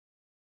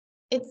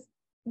 It's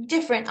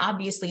different,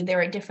 obviously.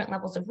 There are different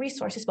levels of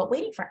resources, but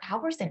waiting for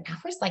hours and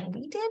hours like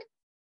we did,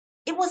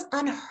 it was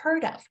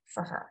unheard of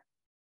for her.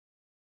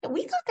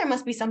 We thought there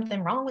must be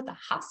something wrong with the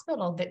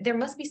hospital, that there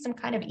must be some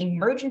kind of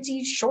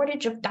emergency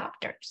shortage of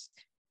doctors.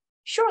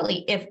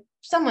 Surely, if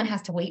someone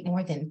has to wait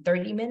more than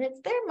 30 minutes,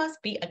 there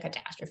must be a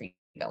catastrophe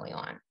going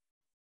on.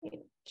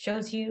 It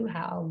shows you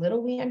how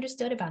little we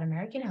understood about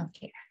American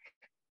healthcare.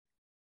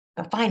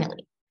 But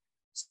finally,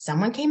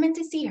 someone came in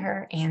to see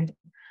her, and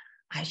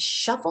I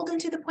shuffled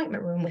into the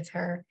appointment room with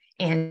her,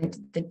 and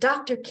the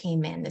doctor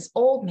came in, this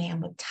old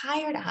man with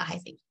tired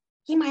eyes.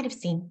 He might have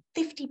seen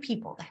 50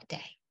 people that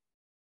day.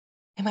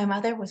 And my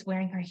mother was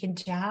wearing her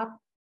hijab.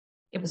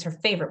 It was her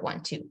favorite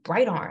one too,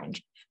 bright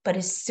orange. But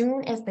as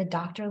soon as the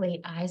doctor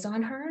laid eyes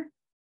on her,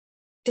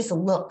 this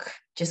look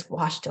just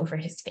washed over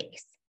his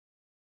face.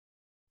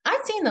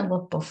 I'd seen the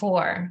look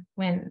before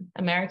when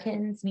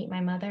Americans meet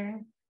my mother,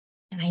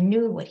 and I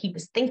knew what he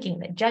was thinking.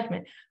 The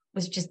judgment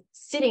was just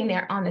sitting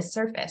there on the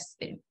surface.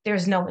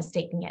 There's no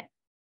mistaking it.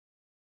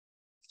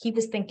 He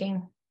was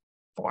thinking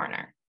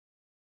foreigner.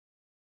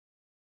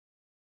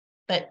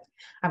 But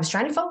I was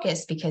trying to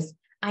focus because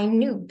I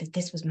knew that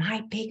this was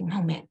my big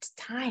moment,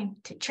 time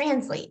to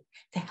translate,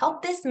 to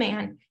help this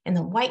man in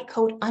the white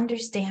coat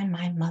understand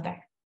my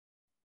mother,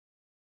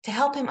 to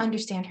help him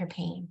understand her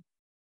pain.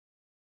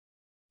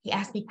 He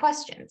asked me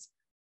questions.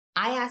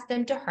 I asked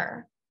them to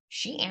her.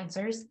 She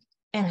answers,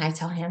 and I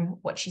tell him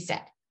what she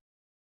said.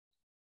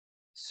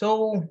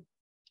 So,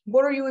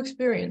 what are you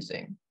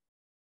experiencing?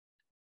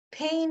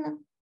 Pain,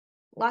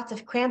 lots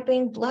of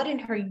cramping, blood in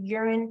her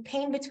urine,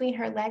 pain between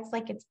her legs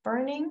like it's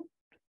burning.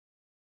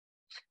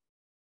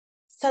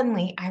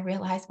 Suddenly, I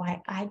realized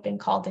why I'd been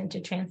called in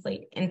to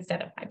translate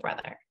instead of my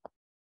brother.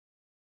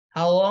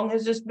 How long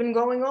has this been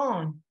going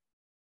on?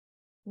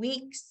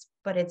 Weeks,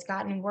 but it's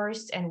gotten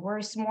worse and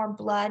worse, more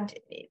blood,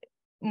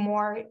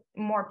 more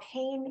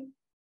pain.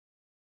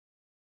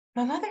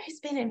 My mother has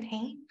been in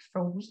pain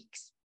for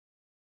weeks.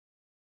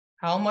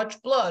 How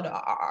much blood?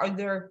 Are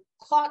there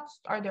clots?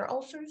 Are there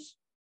ulcers?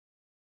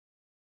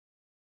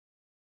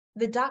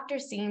 The doctor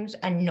seemed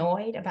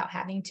annoyed about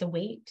having to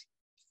wait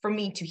for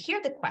me to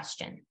hear the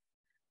question,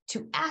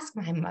 to ask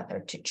my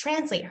mother to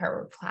translate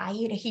her reply.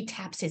 He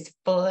taps his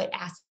foot,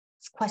 asks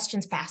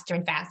questions faster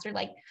and faster,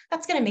 like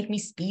that's going to make me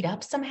speed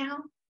up somehow.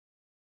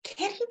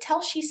 Can't he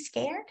tell she's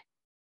scared?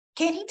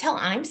 Can't he tell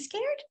I'm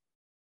scared?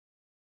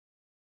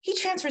 He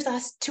transfers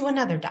us to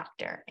another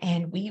doctor,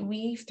 and we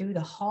weave through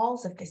the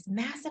halls of this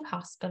massive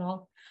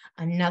hospital,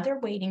 another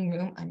waiting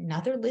room,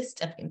 another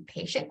list of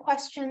impatient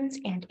questions,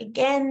 and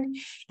again,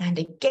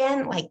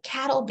 like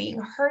cattle being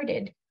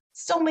herded,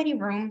 so many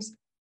rooms,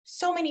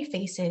 so many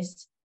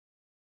faces.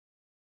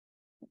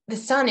 The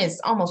sun is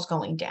almost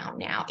going down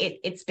now.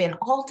 It's been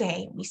all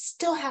day. We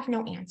still have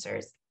no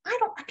answers. I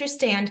don't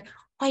understand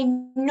why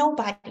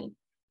nobody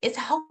is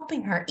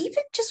helping her.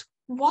 Even just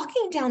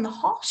walking down the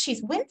hall,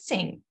 she's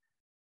wincing.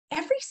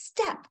 Every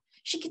step,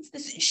 she gets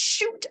this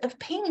shoot of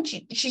pain.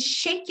 She's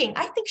shaking.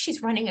 I think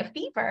she's running a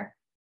fever.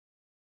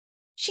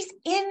 She's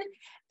in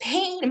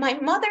pain. My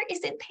mother is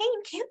in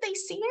pain. Can't they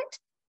see it?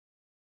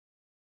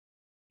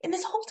 And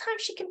this whole time,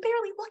 she can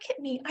barely look at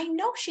me. I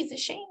know she's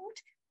ashamed.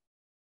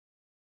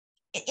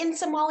 In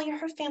Somalia,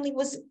 her family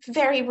was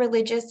very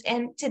religious,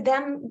 and to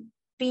them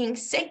being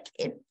sick,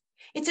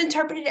 it's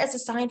interpreted as a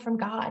sign from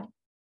God.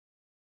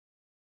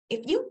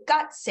 If you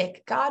got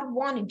sick, God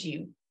wanted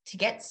you to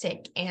get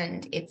sick,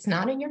 and it's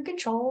not in your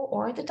control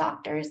or the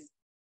doctor's.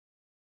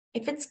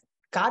 If it's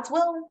God's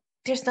will,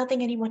 there's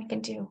nothing anyone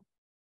can do.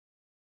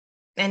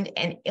 And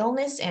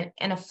illness and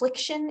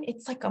affliction,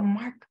 it's like a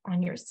mark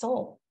on your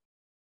soul,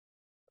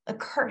 a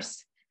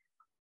curse.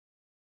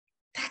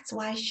 That's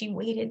why she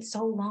waited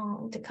so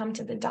long to come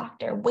to the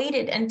doctor,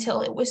 waited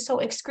until it was so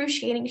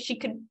excruciating she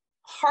could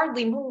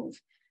hardly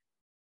move.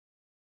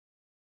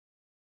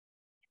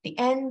 At the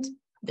end of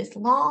this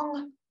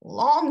long,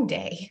 long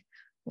day,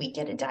 we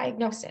get a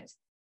diagnosis.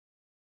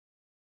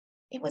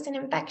 It was an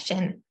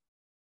infection,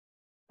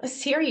 a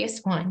serious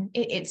one.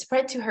 It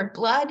spread to her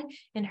blood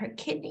and her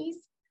kidneys.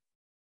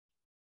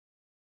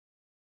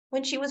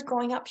 When she was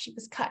growing up, she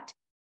was cut.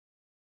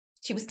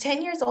 She was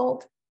 10 years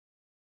old,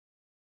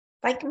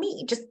 like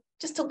me,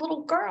 just a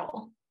little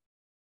girl.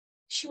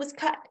 She was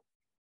cut.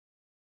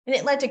 And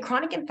it led to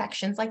chronic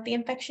infections like the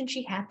infection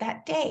she had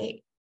that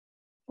day.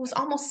 It was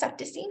almost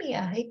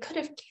septicemia. It could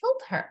have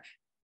killed her.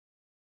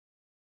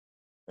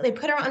 They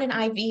put her on an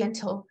IV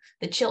until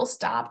the chill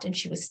stopped and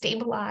she was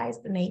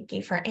stabilized, and they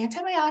gave her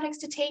antibiotics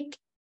to take,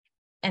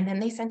 and then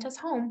they sent us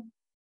home.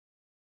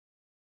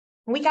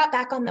 When we got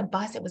back on the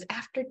bus, it was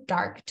after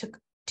dark. It took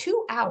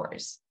 2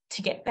 hours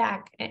to get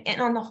back.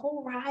 And on the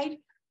whole ride,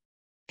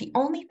 the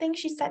only thing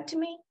she said to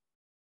me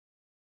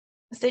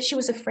was that she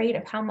was afraid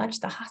of how much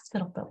the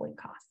hospital bill would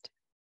cost.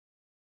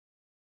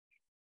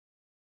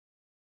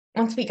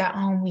 Once we got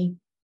home, we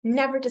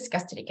never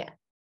discussed it again.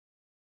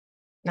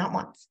 Not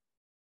once.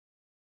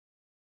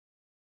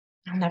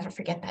 I'll never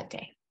forget that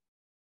day.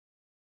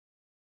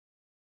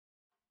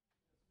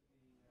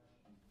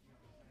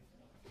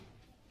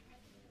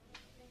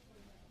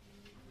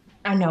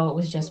 I know it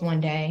was just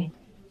one day.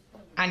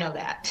 I know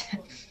that.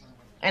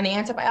 And the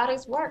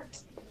antibiotics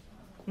worked.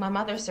 My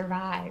mother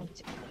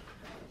survived.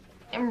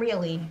 And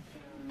really,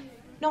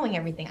 knowing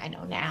everything I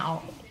know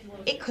now,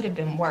 it could have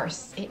been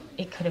worse.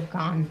 It could have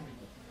gone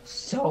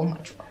so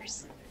much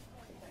worse.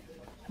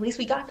 At least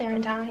we got there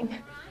in time.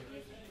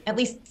 At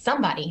least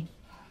somebody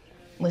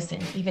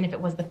listened, even if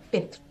it was the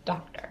 5th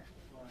doctor.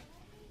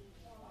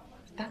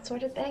 That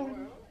sort of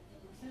thing,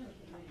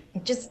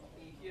 it just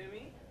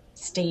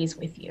stays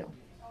with you.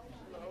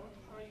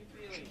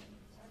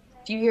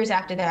 A few years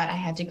after that, I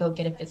had to go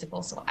get a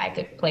physical so I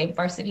could play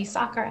varsity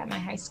soccer at my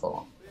high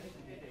school.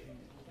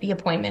 The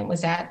appointment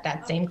was at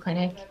that same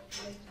clinic.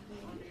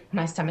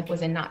 My stomach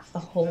was in knots the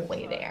whole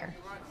way there.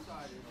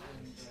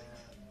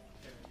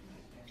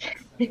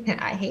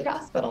 I hate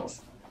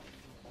hospitals.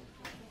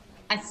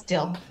 I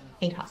still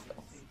hate hospitals.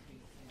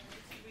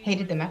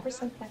 Hated them ever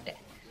since that day.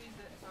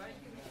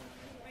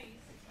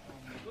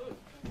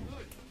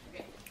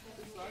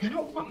 I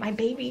don't want my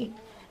baby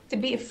to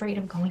be afraid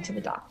of going to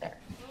the doctor.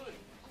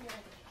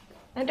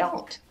 I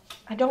don't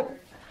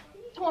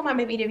want my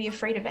baby to be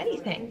afraid of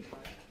anything.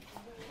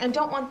 I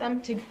don't want them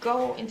to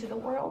go into the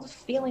world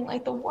feeling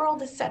like the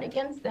world is set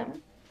against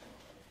them.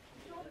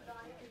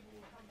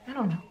 I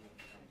don't know.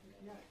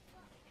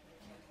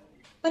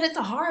 But it's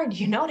hard,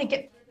 to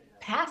get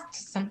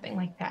past something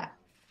like that.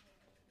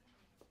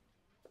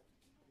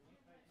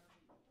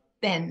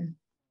 Then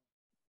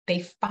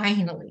they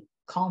finally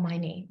call my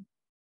name.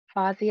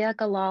 Fawzia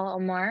Galal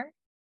Omar.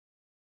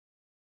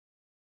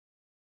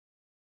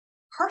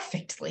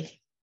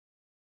 Perfectly.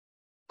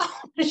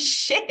 Oh,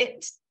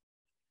 shit.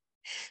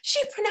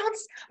 She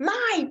pronounced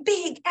my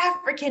big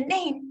African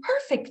name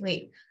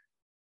perfectly.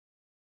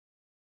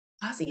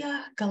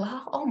 Fawzia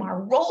Galal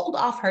Omar rolled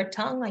off her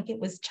tongue like it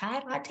was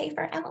chai latte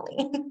for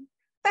Emily.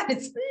 That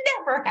has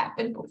never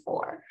happened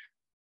before.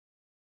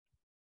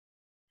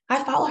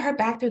 I follow her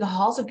back through the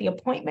halls of the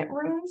appointment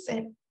rooms,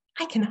 and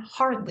I can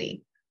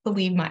hardly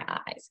believe my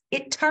eyes.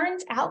 It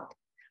turns out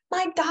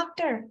my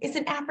doctor is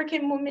an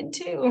African woman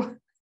too.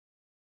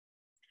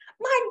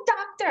 My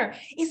doctor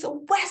is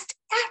West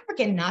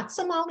African, not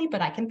Somali,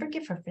 but I can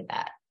forgive her for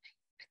that.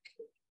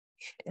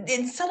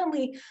 And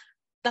suddenly,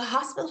 the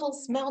hospital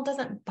smell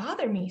doesn't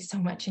bother me so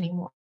much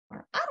anymore.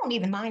 I don't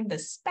even mind the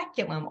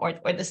speculum or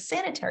the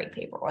sanitary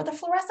paper or the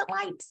fluorescent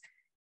lights.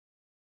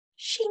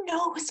 She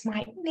knows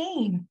my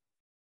name.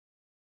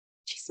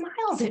 She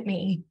smiles at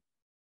me.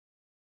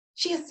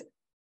 She has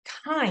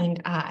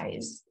kind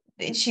eyes.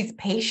 She's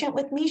patient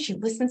with me. She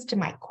listens to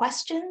my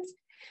questions.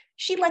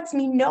 She lets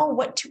me know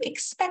what to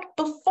expect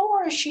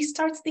before she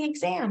starts the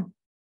exam.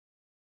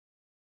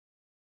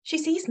 She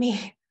sees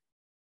me.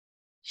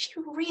 She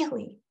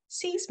really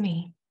sees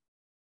me.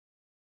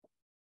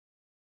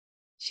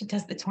 She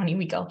does the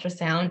 20-week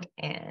ultrasound,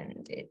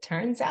 and it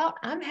turns out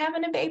I'm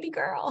having a baby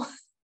girl.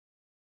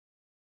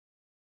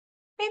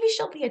 Maybe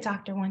she'll be a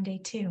doctor one day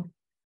too.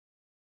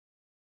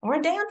 Or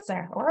a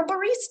dancer, or a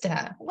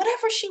barista,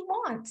 whatever she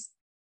wants.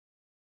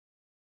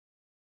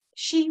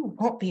 She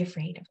won't be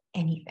afraid of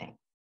anything.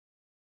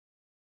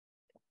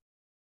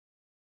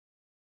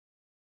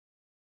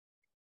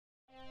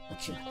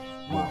 What you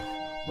want,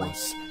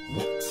 what's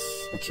next?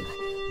 What you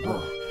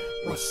want,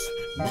 what's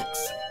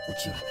next?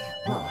 What you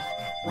want,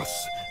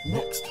 what's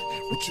next?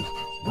 What you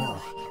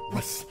want,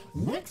 what's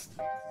next?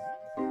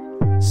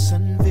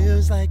 Sun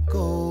feels like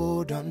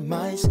gold on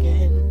my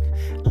skin.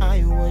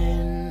 I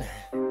win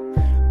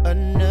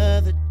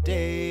another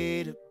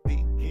day to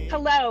begin.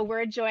 Hello,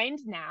 we're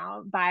joined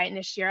now by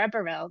Nashira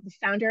Burrell, the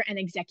founder and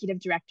executive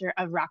director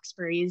of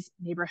Roxbury's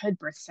Neighborhood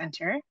Birth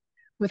Center,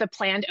 with a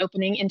planned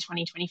opening in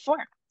 2024.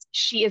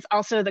 She is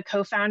also the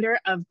co-founder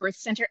of Birth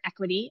Center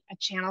Equity, a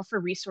channel for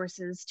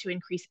resources to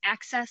increase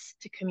access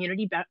to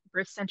community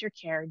birth center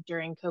care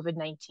during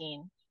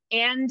COVID-19,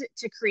 and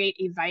to create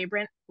a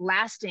vibrant,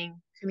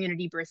 lasting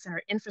community birth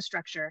center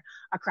infrastructure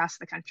across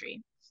the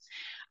country.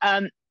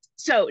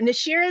 So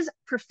Nashira's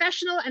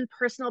professional and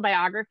personal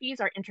biographies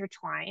are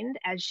intertwined,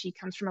 as she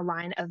comes from a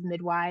line of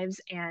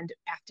midwives and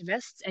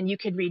activists, and you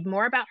could read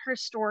more about her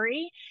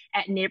story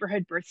at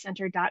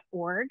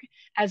neighborhoodbirthcenter.org,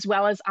 as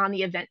well as on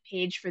the event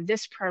page for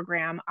this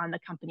program on the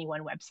Company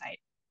One website.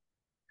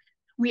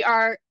 We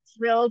are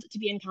thrilled to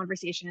be in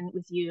conversation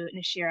with you,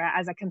 Nashira,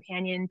 as a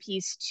companion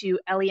piece to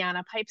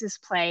Eliana Pipes'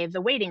 play,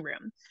 The Waiting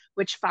Room,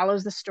 which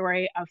follows the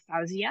story of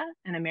Fawzia,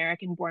 an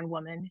American-born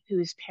woman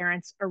whose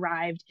parents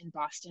arrived in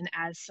Boston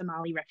as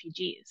Somali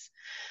refugees.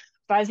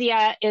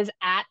 Fawzia is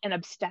at an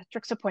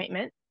obstetrics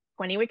appointment,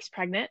 20 weeks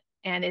pregnant,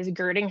 and is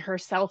girding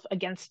herself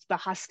against the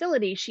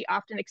hostility she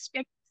often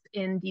expects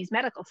in these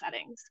medical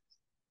settings.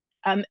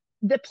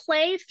 The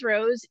play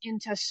throws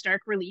into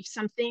stark relief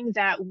something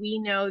that we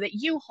know that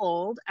you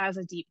hold as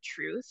a deep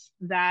truth,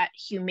 that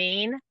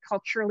humane,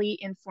 culturally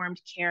informed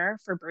care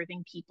for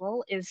birthing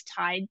people is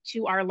tied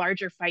to our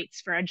larger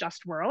fights for a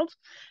just world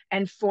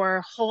and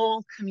for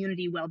whole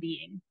community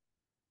well-being.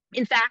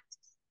 In fact,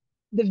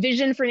 the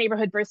vision for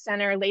Neighborhood Birth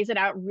Center lays it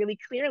out really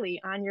clearly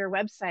on your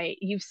website.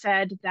 You've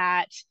said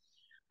that,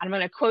 I'm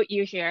going to quote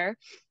you here,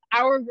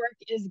 "Our work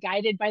is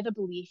guided by the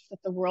belief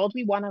that the world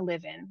we want to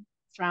live in,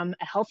 from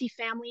a healthy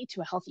family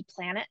to a healthy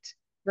planet,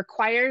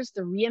 requires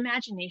the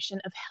reimagination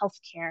of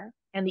healthcare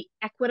and the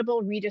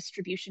equitable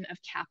redistribution of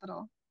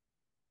capital.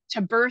 To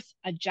birth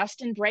a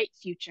just and bright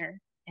future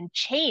and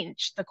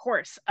change the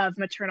course of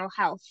maternal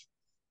health,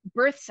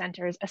 birth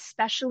centers,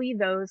 especially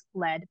those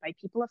led by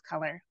people of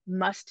color,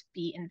 must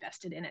be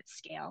invested in at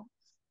scale.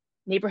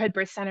 Neighborhood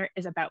Birth Center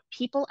is about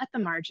people at the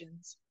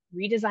margins,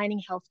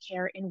 redesigning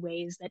healthcare in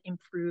ways that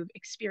improve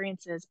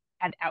experiences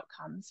and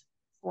outcomes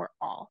for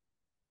all."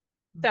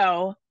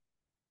 So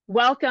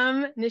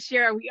welcome,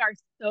 Nashira. We are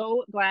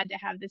so glad to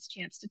have this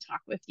chance to talk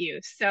with you.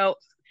 So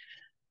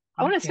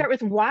I want to start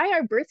with, why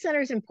are birth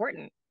centers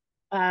important?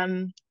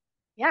 Why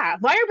are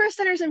birth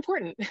centers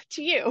important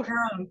to you?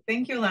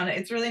 Thank you, Eliana.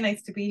 It's really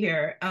nice to be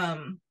here.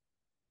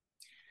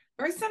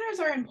 Birth centers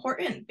are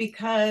important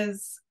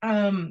because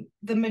the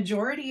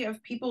majority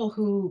of people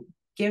who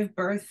give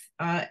birth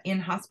in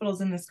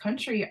hospitals in this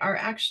country are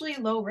actually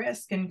low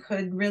risk and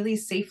could really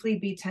safely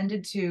be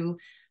tended to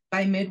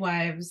by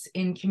midwives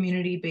in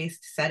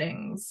community-based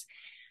settings.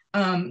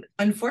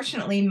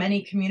 Unfortunately,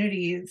 many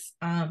communities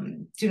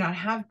do not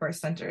have birth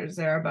centers.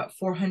 There are about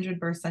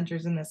 400 birth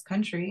centers in this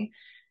country.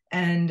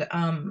 And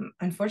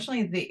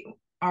unfortunately,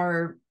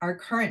 our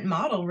current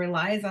model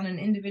relies on an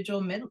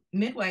individual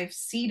midwife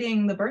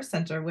seeding the birth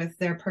center with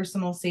their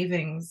personal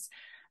savings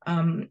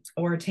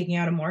or taking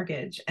out a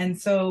mortgage. And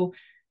so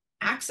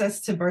access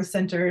to birth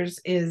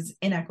centers is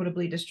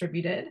inequitably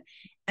distributed.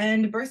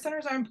 And birth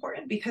centers are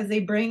important because they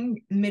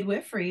bring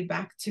midwifery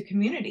back to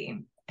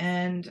community.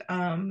 And,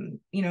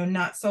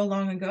 not so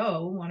long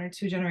ago, 1 or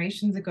 2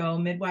 generations ago,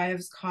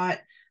 midwives caught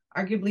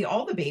arguably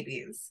all the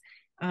babies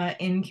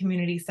in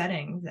community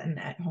settings and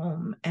at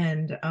home.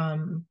 And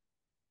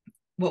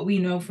what we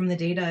know from the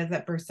data is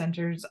that birth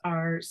centers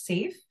are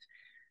safe.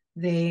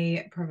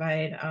 They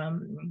provide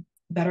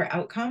better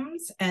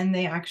outcomes, and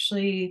they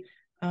actually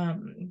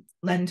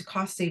lend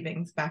cost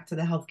savings back to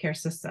the healthcare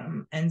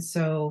system. And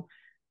so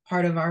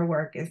part of our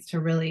work is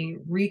to really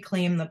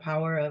reclaim the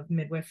power of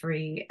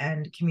midwifery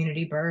and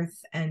community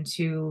birth, and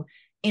to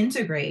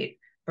integrate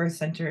birth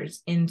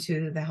centers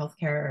into the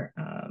healthcare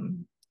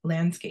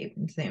landscape,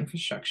 into the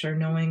infrastructure,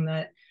 knowing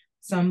that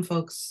some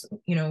folks,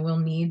 will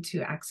need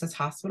to access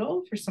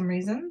hospital for some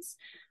reasons,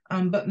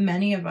 but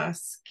many of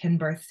us can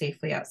birth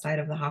safely outside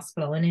of the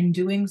hospital. And in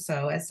doing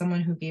so, as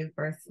someone who gave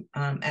birth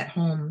at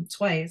home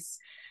twice,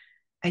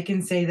 I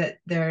can say that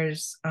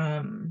there's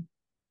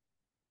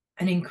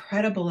an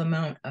incredible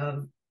amount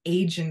of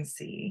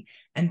agency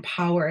and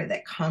power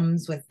that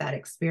comes with that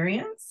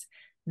experience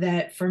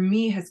that for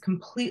me has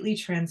completely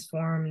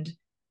transformed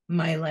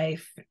my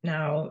life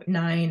now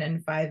 9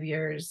 and 5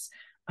 years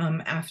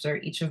after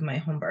each of my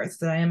home births.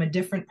 That I am a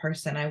different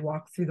person. I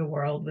walk through the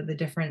world with a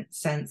different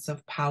sense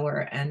of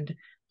power and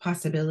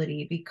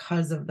possibility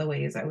because of the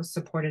ways I was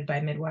supported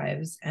by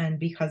midwives and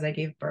because I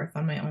gave birth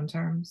on my own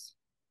terms.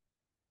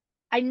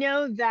 I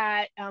know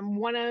that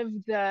one of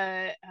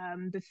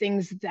the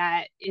things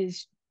that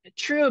is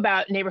true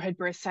about Neighborhood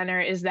Birth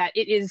Center is that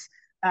it is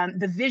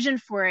the vision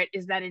for it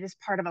is that it is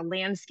part of a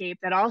landscape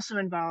that also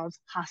involves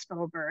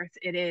hospital birth.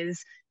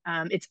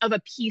 It's of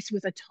a piece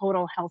with a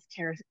total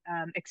healthcare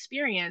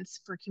experience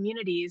for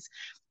communities.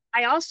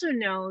 I also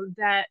know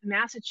that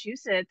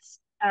Massachusetts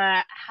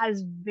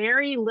has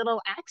very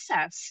little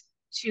access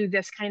to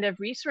this kind of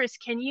resource.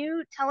 Can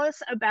you tell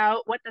us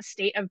about what the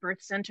state of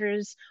birth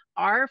centers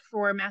are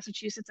for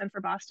Massachusetts and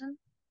for Boston?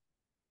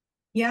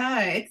 Yeah,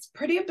 it's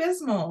pretty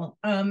abysmal.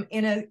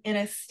 In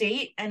a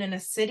state and in a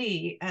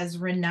city as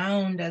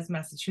renowned as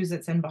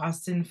Massachusetts and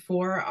Boston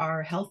for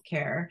our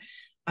healthcare,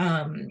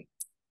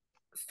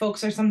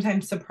 folks are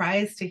sometimes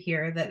surprised to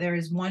hear that there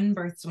is one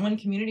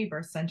community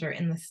birth center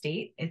in the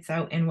state. It's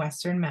out in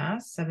Western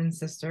Mass, Seven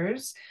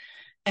Sisters,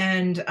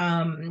 and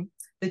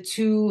the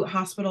 2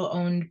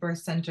 hospital-owned birth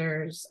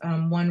centers,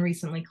 one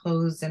recently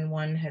closed and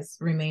one has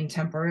remained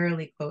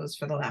temporarily closed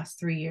for the last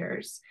 3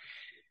 years.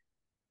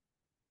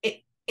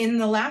 In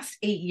the last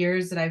 8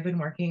 years that I've been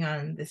working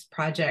on this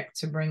project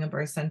to bring a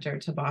birth center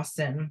to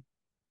Boston,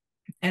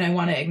 and I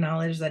want to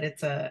acknowledge that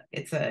it's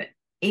a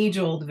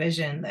age-old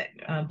vision that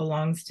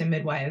belongs to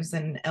midwives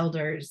and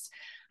elders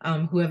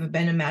who have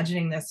been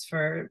imagining this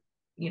for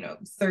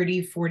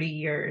 30, 40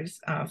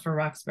 years for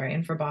Roxbury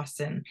and for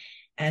Boston.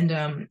 And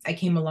I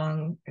came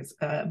along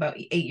about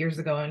 8 years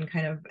ago and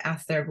kind of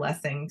asked their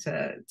blessing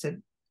to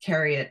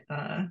carry it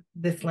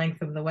this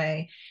length of the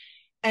way.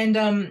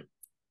 And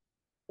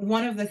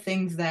one of the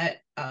things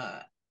that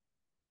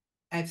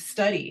I've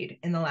studied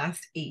in the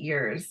last 8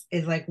 years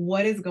is like,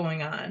 what is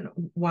going on?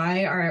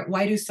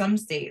 Why do some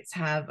states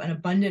have an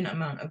abundant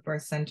amount of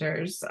birth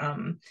centers?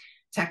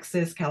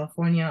 Texas,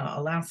 California,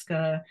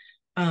 Alaska,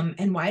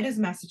 and why does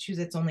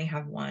Massachusetts only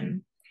have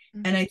one?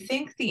 Mm-hmm. And I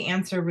think the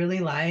answer really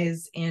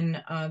lies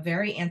in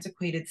very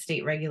antiquated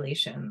state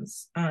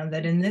regulations,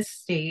 that in this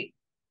state,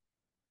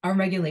 our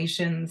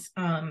regulations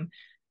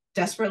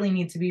desperately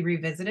need to be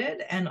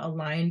revisited and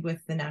aligned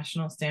with the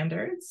national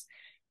standards.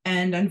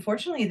 And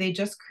unfortunately, they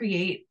just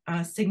create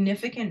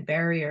significant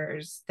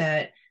barriers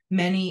that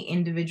many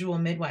individual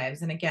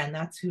midwives, and again,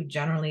 that's who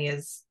generally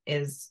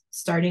is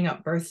starting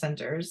up birth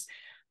centers,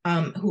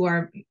 who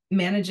are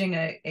managing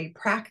a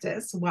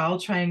practice while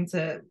trying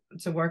to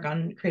work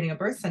on creating a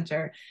birth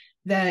center,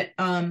 that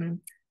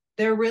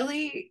they're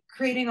really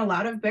creating a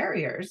lot of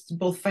barriers,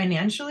 both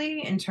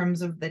financially in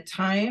terms of the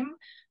time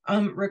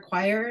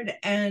required,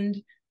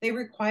 and they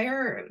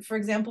require, for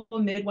example,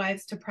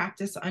 midwives to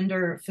practice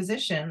under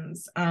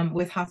physicians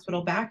with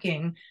hospital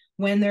backing,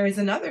 when there is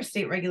another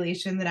state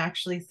regulation that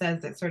actually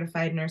says that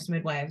certified nurse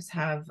midwives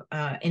have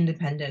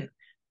independent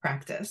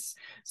practice.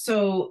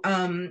 So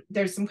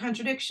there's some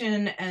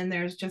contradiction, and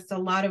there's just a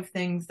lot of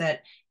things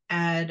that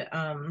add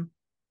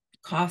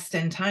cost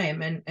and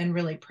time and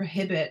really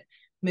prohibit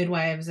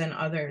midwives and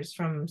others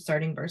from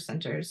starting birth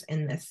centers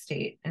in this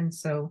state. And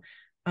so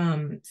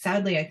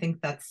sadly, I think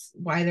that's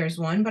why there's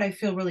one, but I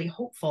feel really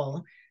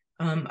hopeful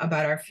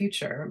about our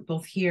future,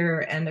 both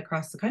here and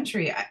across the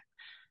country.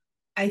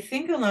 I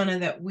think, Eliana,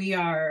 that we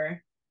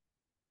are,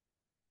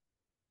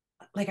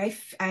 like,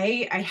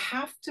 I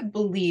have to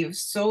believe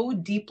so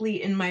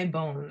deeply in my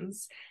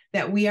bones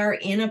that we are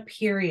in a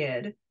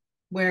period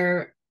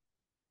where,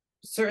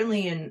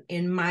 certainly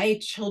in my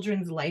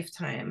children's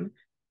lifetime,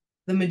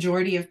 the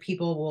majority of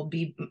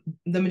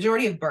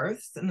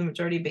births and the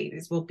majority of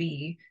babies will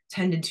be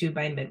tended to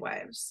by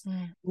midwives.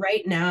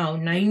 Right now,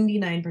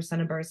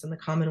 99% of births in the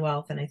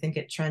Commonwealth, and I think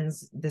it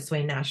trends this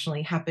way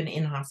nationally, happen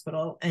in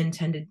hospital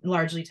and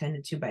largely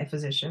tended to by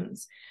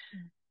physicians.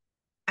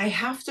 I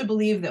have to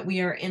believe that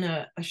we are in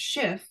a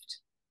shift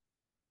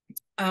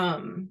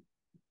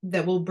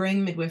that will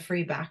bring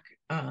midwifery back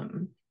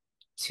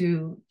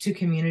to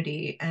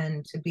community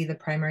and to be the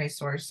primary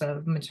source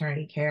of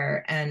maternity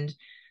care. And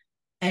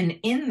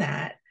in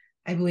that,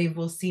 I believe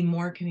we'll see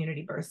more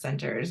community birth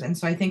centers. And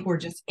so I think we're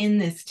just in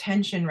this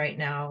tension right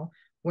now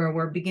where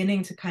we're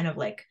beginning to kind of,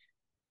 like,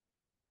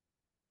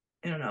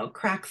 I don't know,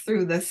 crack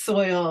through the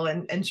soil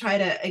and try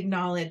to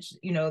acknowledge,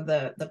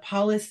 the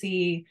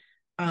policy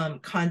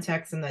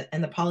context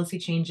and the policy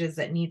changes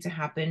that need to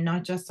happen,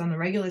 not just on the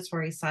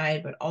regulatory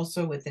side, but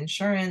also with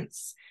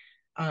insurance,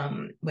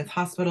 with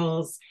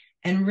hospitals,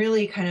 and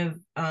really kind of,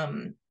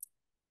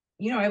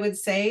 I would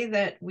say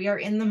that we are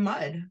in the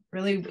mud,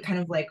 really kind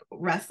of like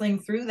wrestling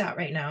through that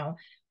right now,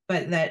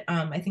 but that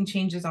I think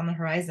change is on the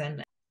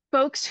horizon.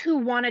 Folks who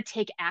want to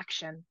take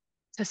action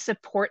to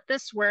support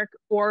this work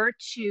or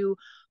to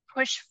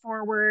push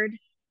forward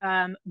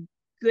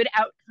good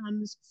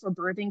outcomes for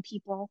birthing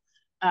people,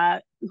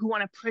 who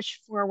want to push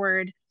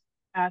forward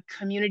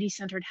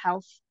community-centered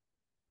health.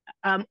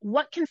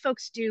 What can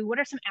folks do? What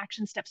are some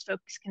action steps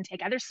folks can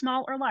take, either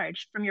small or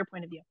large, from your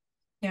point of view?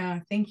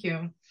 Yeah, thank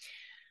you.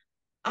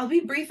 I'll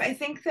be brief. I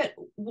think that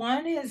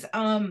one is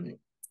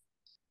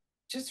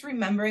just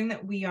remembering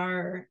that we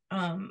are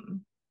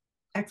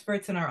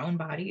experts in our own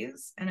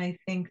bodies. And I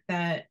think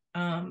that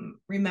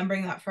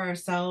remembering that for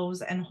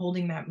ourselves and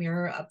holding that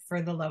mirror up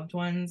for the loved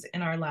ones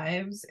in our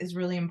lives is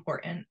really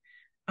important.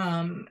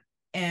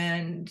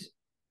 And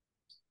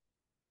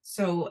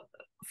so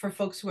for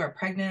folks who are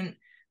pregnant,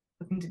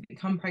 looking to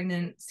become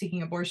pregnant,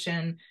 seeking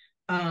abortion,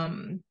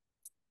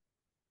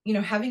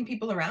 having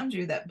people around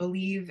you that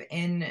believe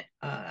in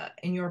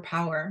your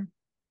power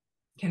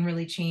can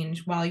really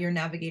change while you're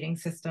navigating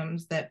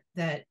systems that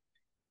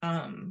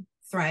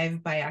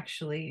thrive by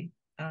actually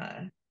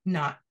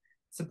not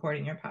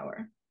supporting your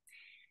power.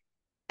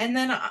 And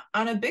then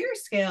on a bigger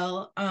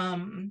scale,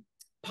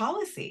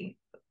 policy.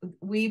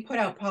 We put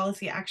out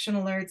policy action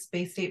alerts.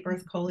 Bay State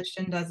Birth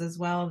Coalition does as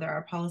well. They're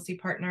our policy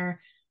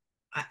partner.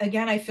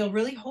 Again, I feel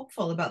really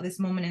hopeful about this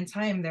moment in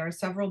time. There are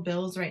several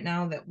bills right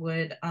now that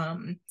would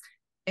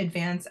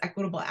advance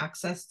equitable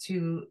access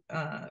to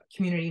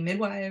community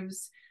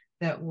midwives,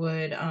 that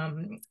would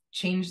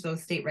change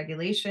those state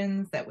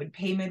regulations, that would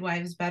pay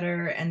midwives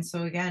better. And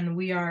so again,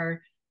 we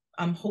are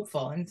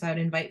hopeful. And so I'd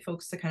invite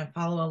folks to kind of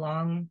follow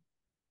along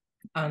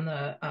on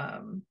the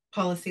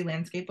policy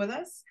landscape with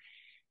us.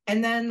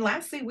 And then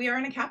lastly, we are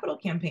in a capital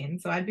campaign.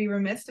 So I'd be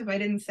remiss if I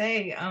didn't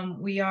say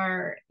we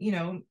are,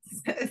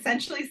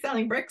 essentially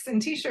selling bricks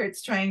and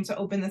t-shirts trying to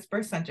open this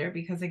birth center,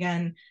 because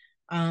again,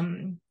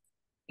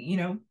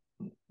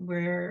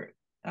 we're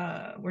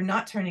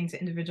not turning to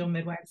individual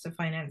midwives to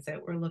finance it.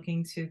 We're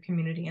looking to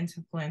community and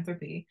to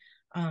philanthropy.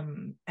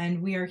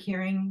 And we are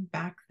hearing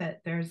back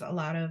that there's a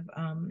lot of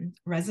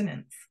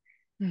resonance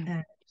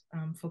and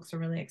folks are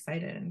really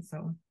excited. And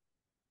so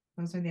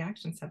those are the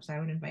action steps I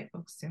would invite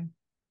folks to.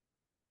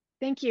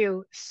 Thank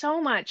you so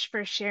much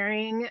for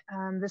sharing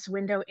this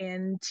window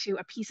into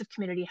a piece of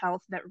community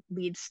health that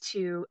leads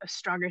to a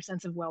stronger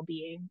sense of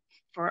well-being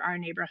for our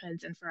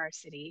neighborhoods and for our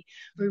city.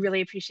 We really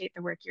appreciate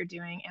the work you're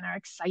doing and are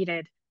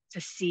excited to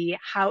see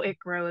how it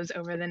grows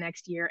over the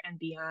next year and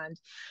beyond.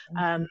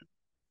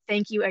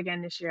 Thank you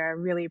again, Nashira. I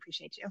really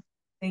appreciate you.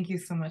 Thank you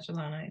so much,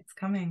 Eliana. It's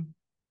coming.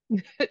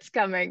 It's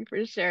coming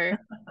for sure.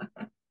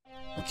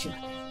 What you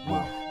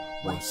want,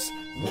 what's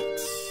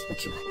next?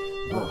 What you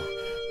want,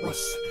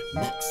 what's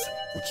next?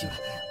 What you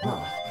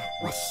want,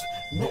 what's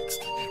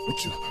next?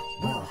 What you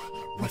want,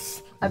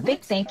 what's A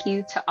big thank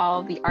you to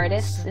all the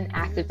artists and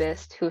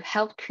activists who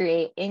helped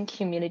create In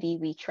Community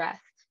We Trust.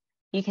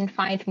 You can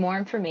find more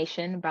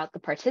information about the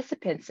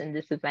participants in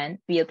this event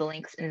via the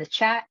links in the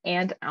chat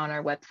and on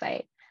our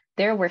website.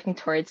 They're working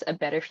towards a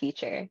better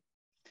future.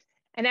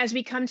 And as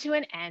we come to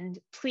an end,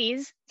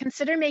 please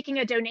consider making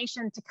a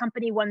donation to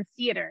Company One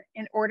Theater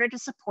in order to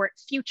support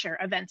future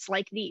events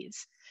like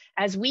these,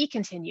 as we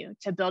continue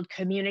to build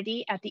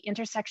community at the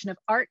intersection of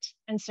art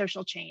and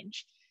social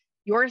change.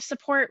 Your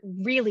support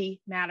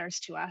really matters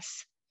to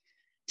us.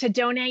 To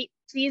donate,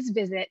 please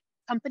visit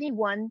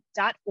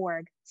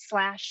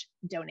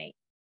companyone.org/donate.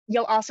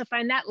 You'll also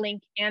find that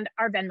link and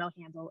our Venmo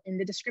handle in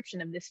the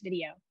description of this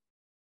video.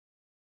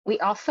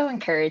 We also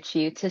encourage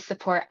you to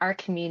support our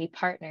community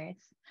partners.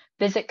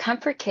 Visit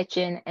Comfort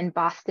Kitchen and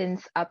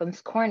Boston's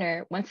Upham's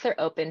Corner once they're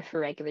open for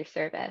regular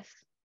service.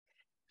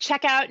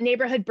 Check out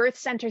Neighborhood Birth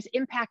Center's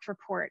Impact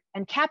Report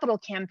and Capital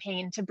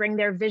Campaign to bring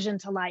their vision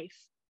to life.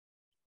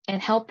 And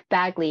help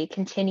Bagley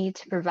continue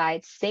to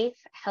provide safe,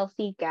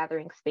 healthy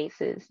gathering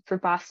spaces for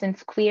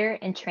Boston's queer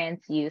and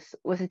trans youth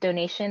with a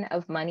donation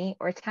of money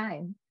or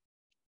time.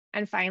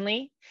 And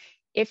finally,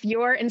 if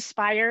you're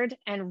inspired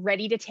and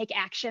ready to take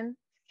action,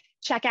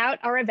 check out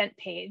our event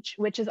page,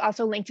 which is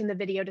also linked in the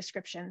video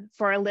description,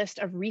 for a list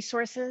of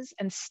resources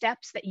and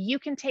steps that you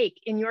can take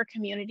in your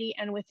community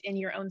and within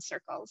your own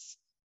circles.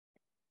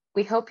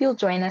 We hope you'll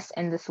join us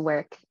in this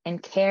work in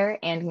care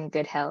and in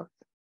good health.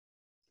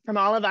 From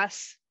all of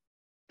us,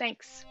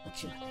 thanks.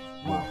 What you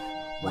want,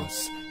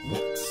 what's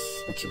next?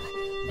 What you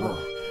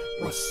want,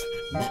 what's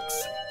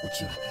next? What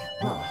you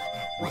want,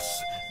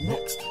 what's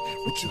next?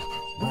 What you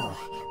want,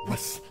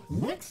 what's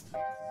next?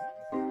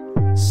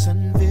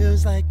 Sun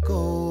feels like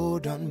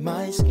gold on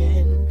my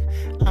skin.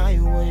 I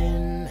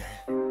win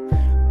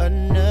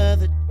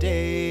another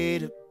day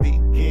to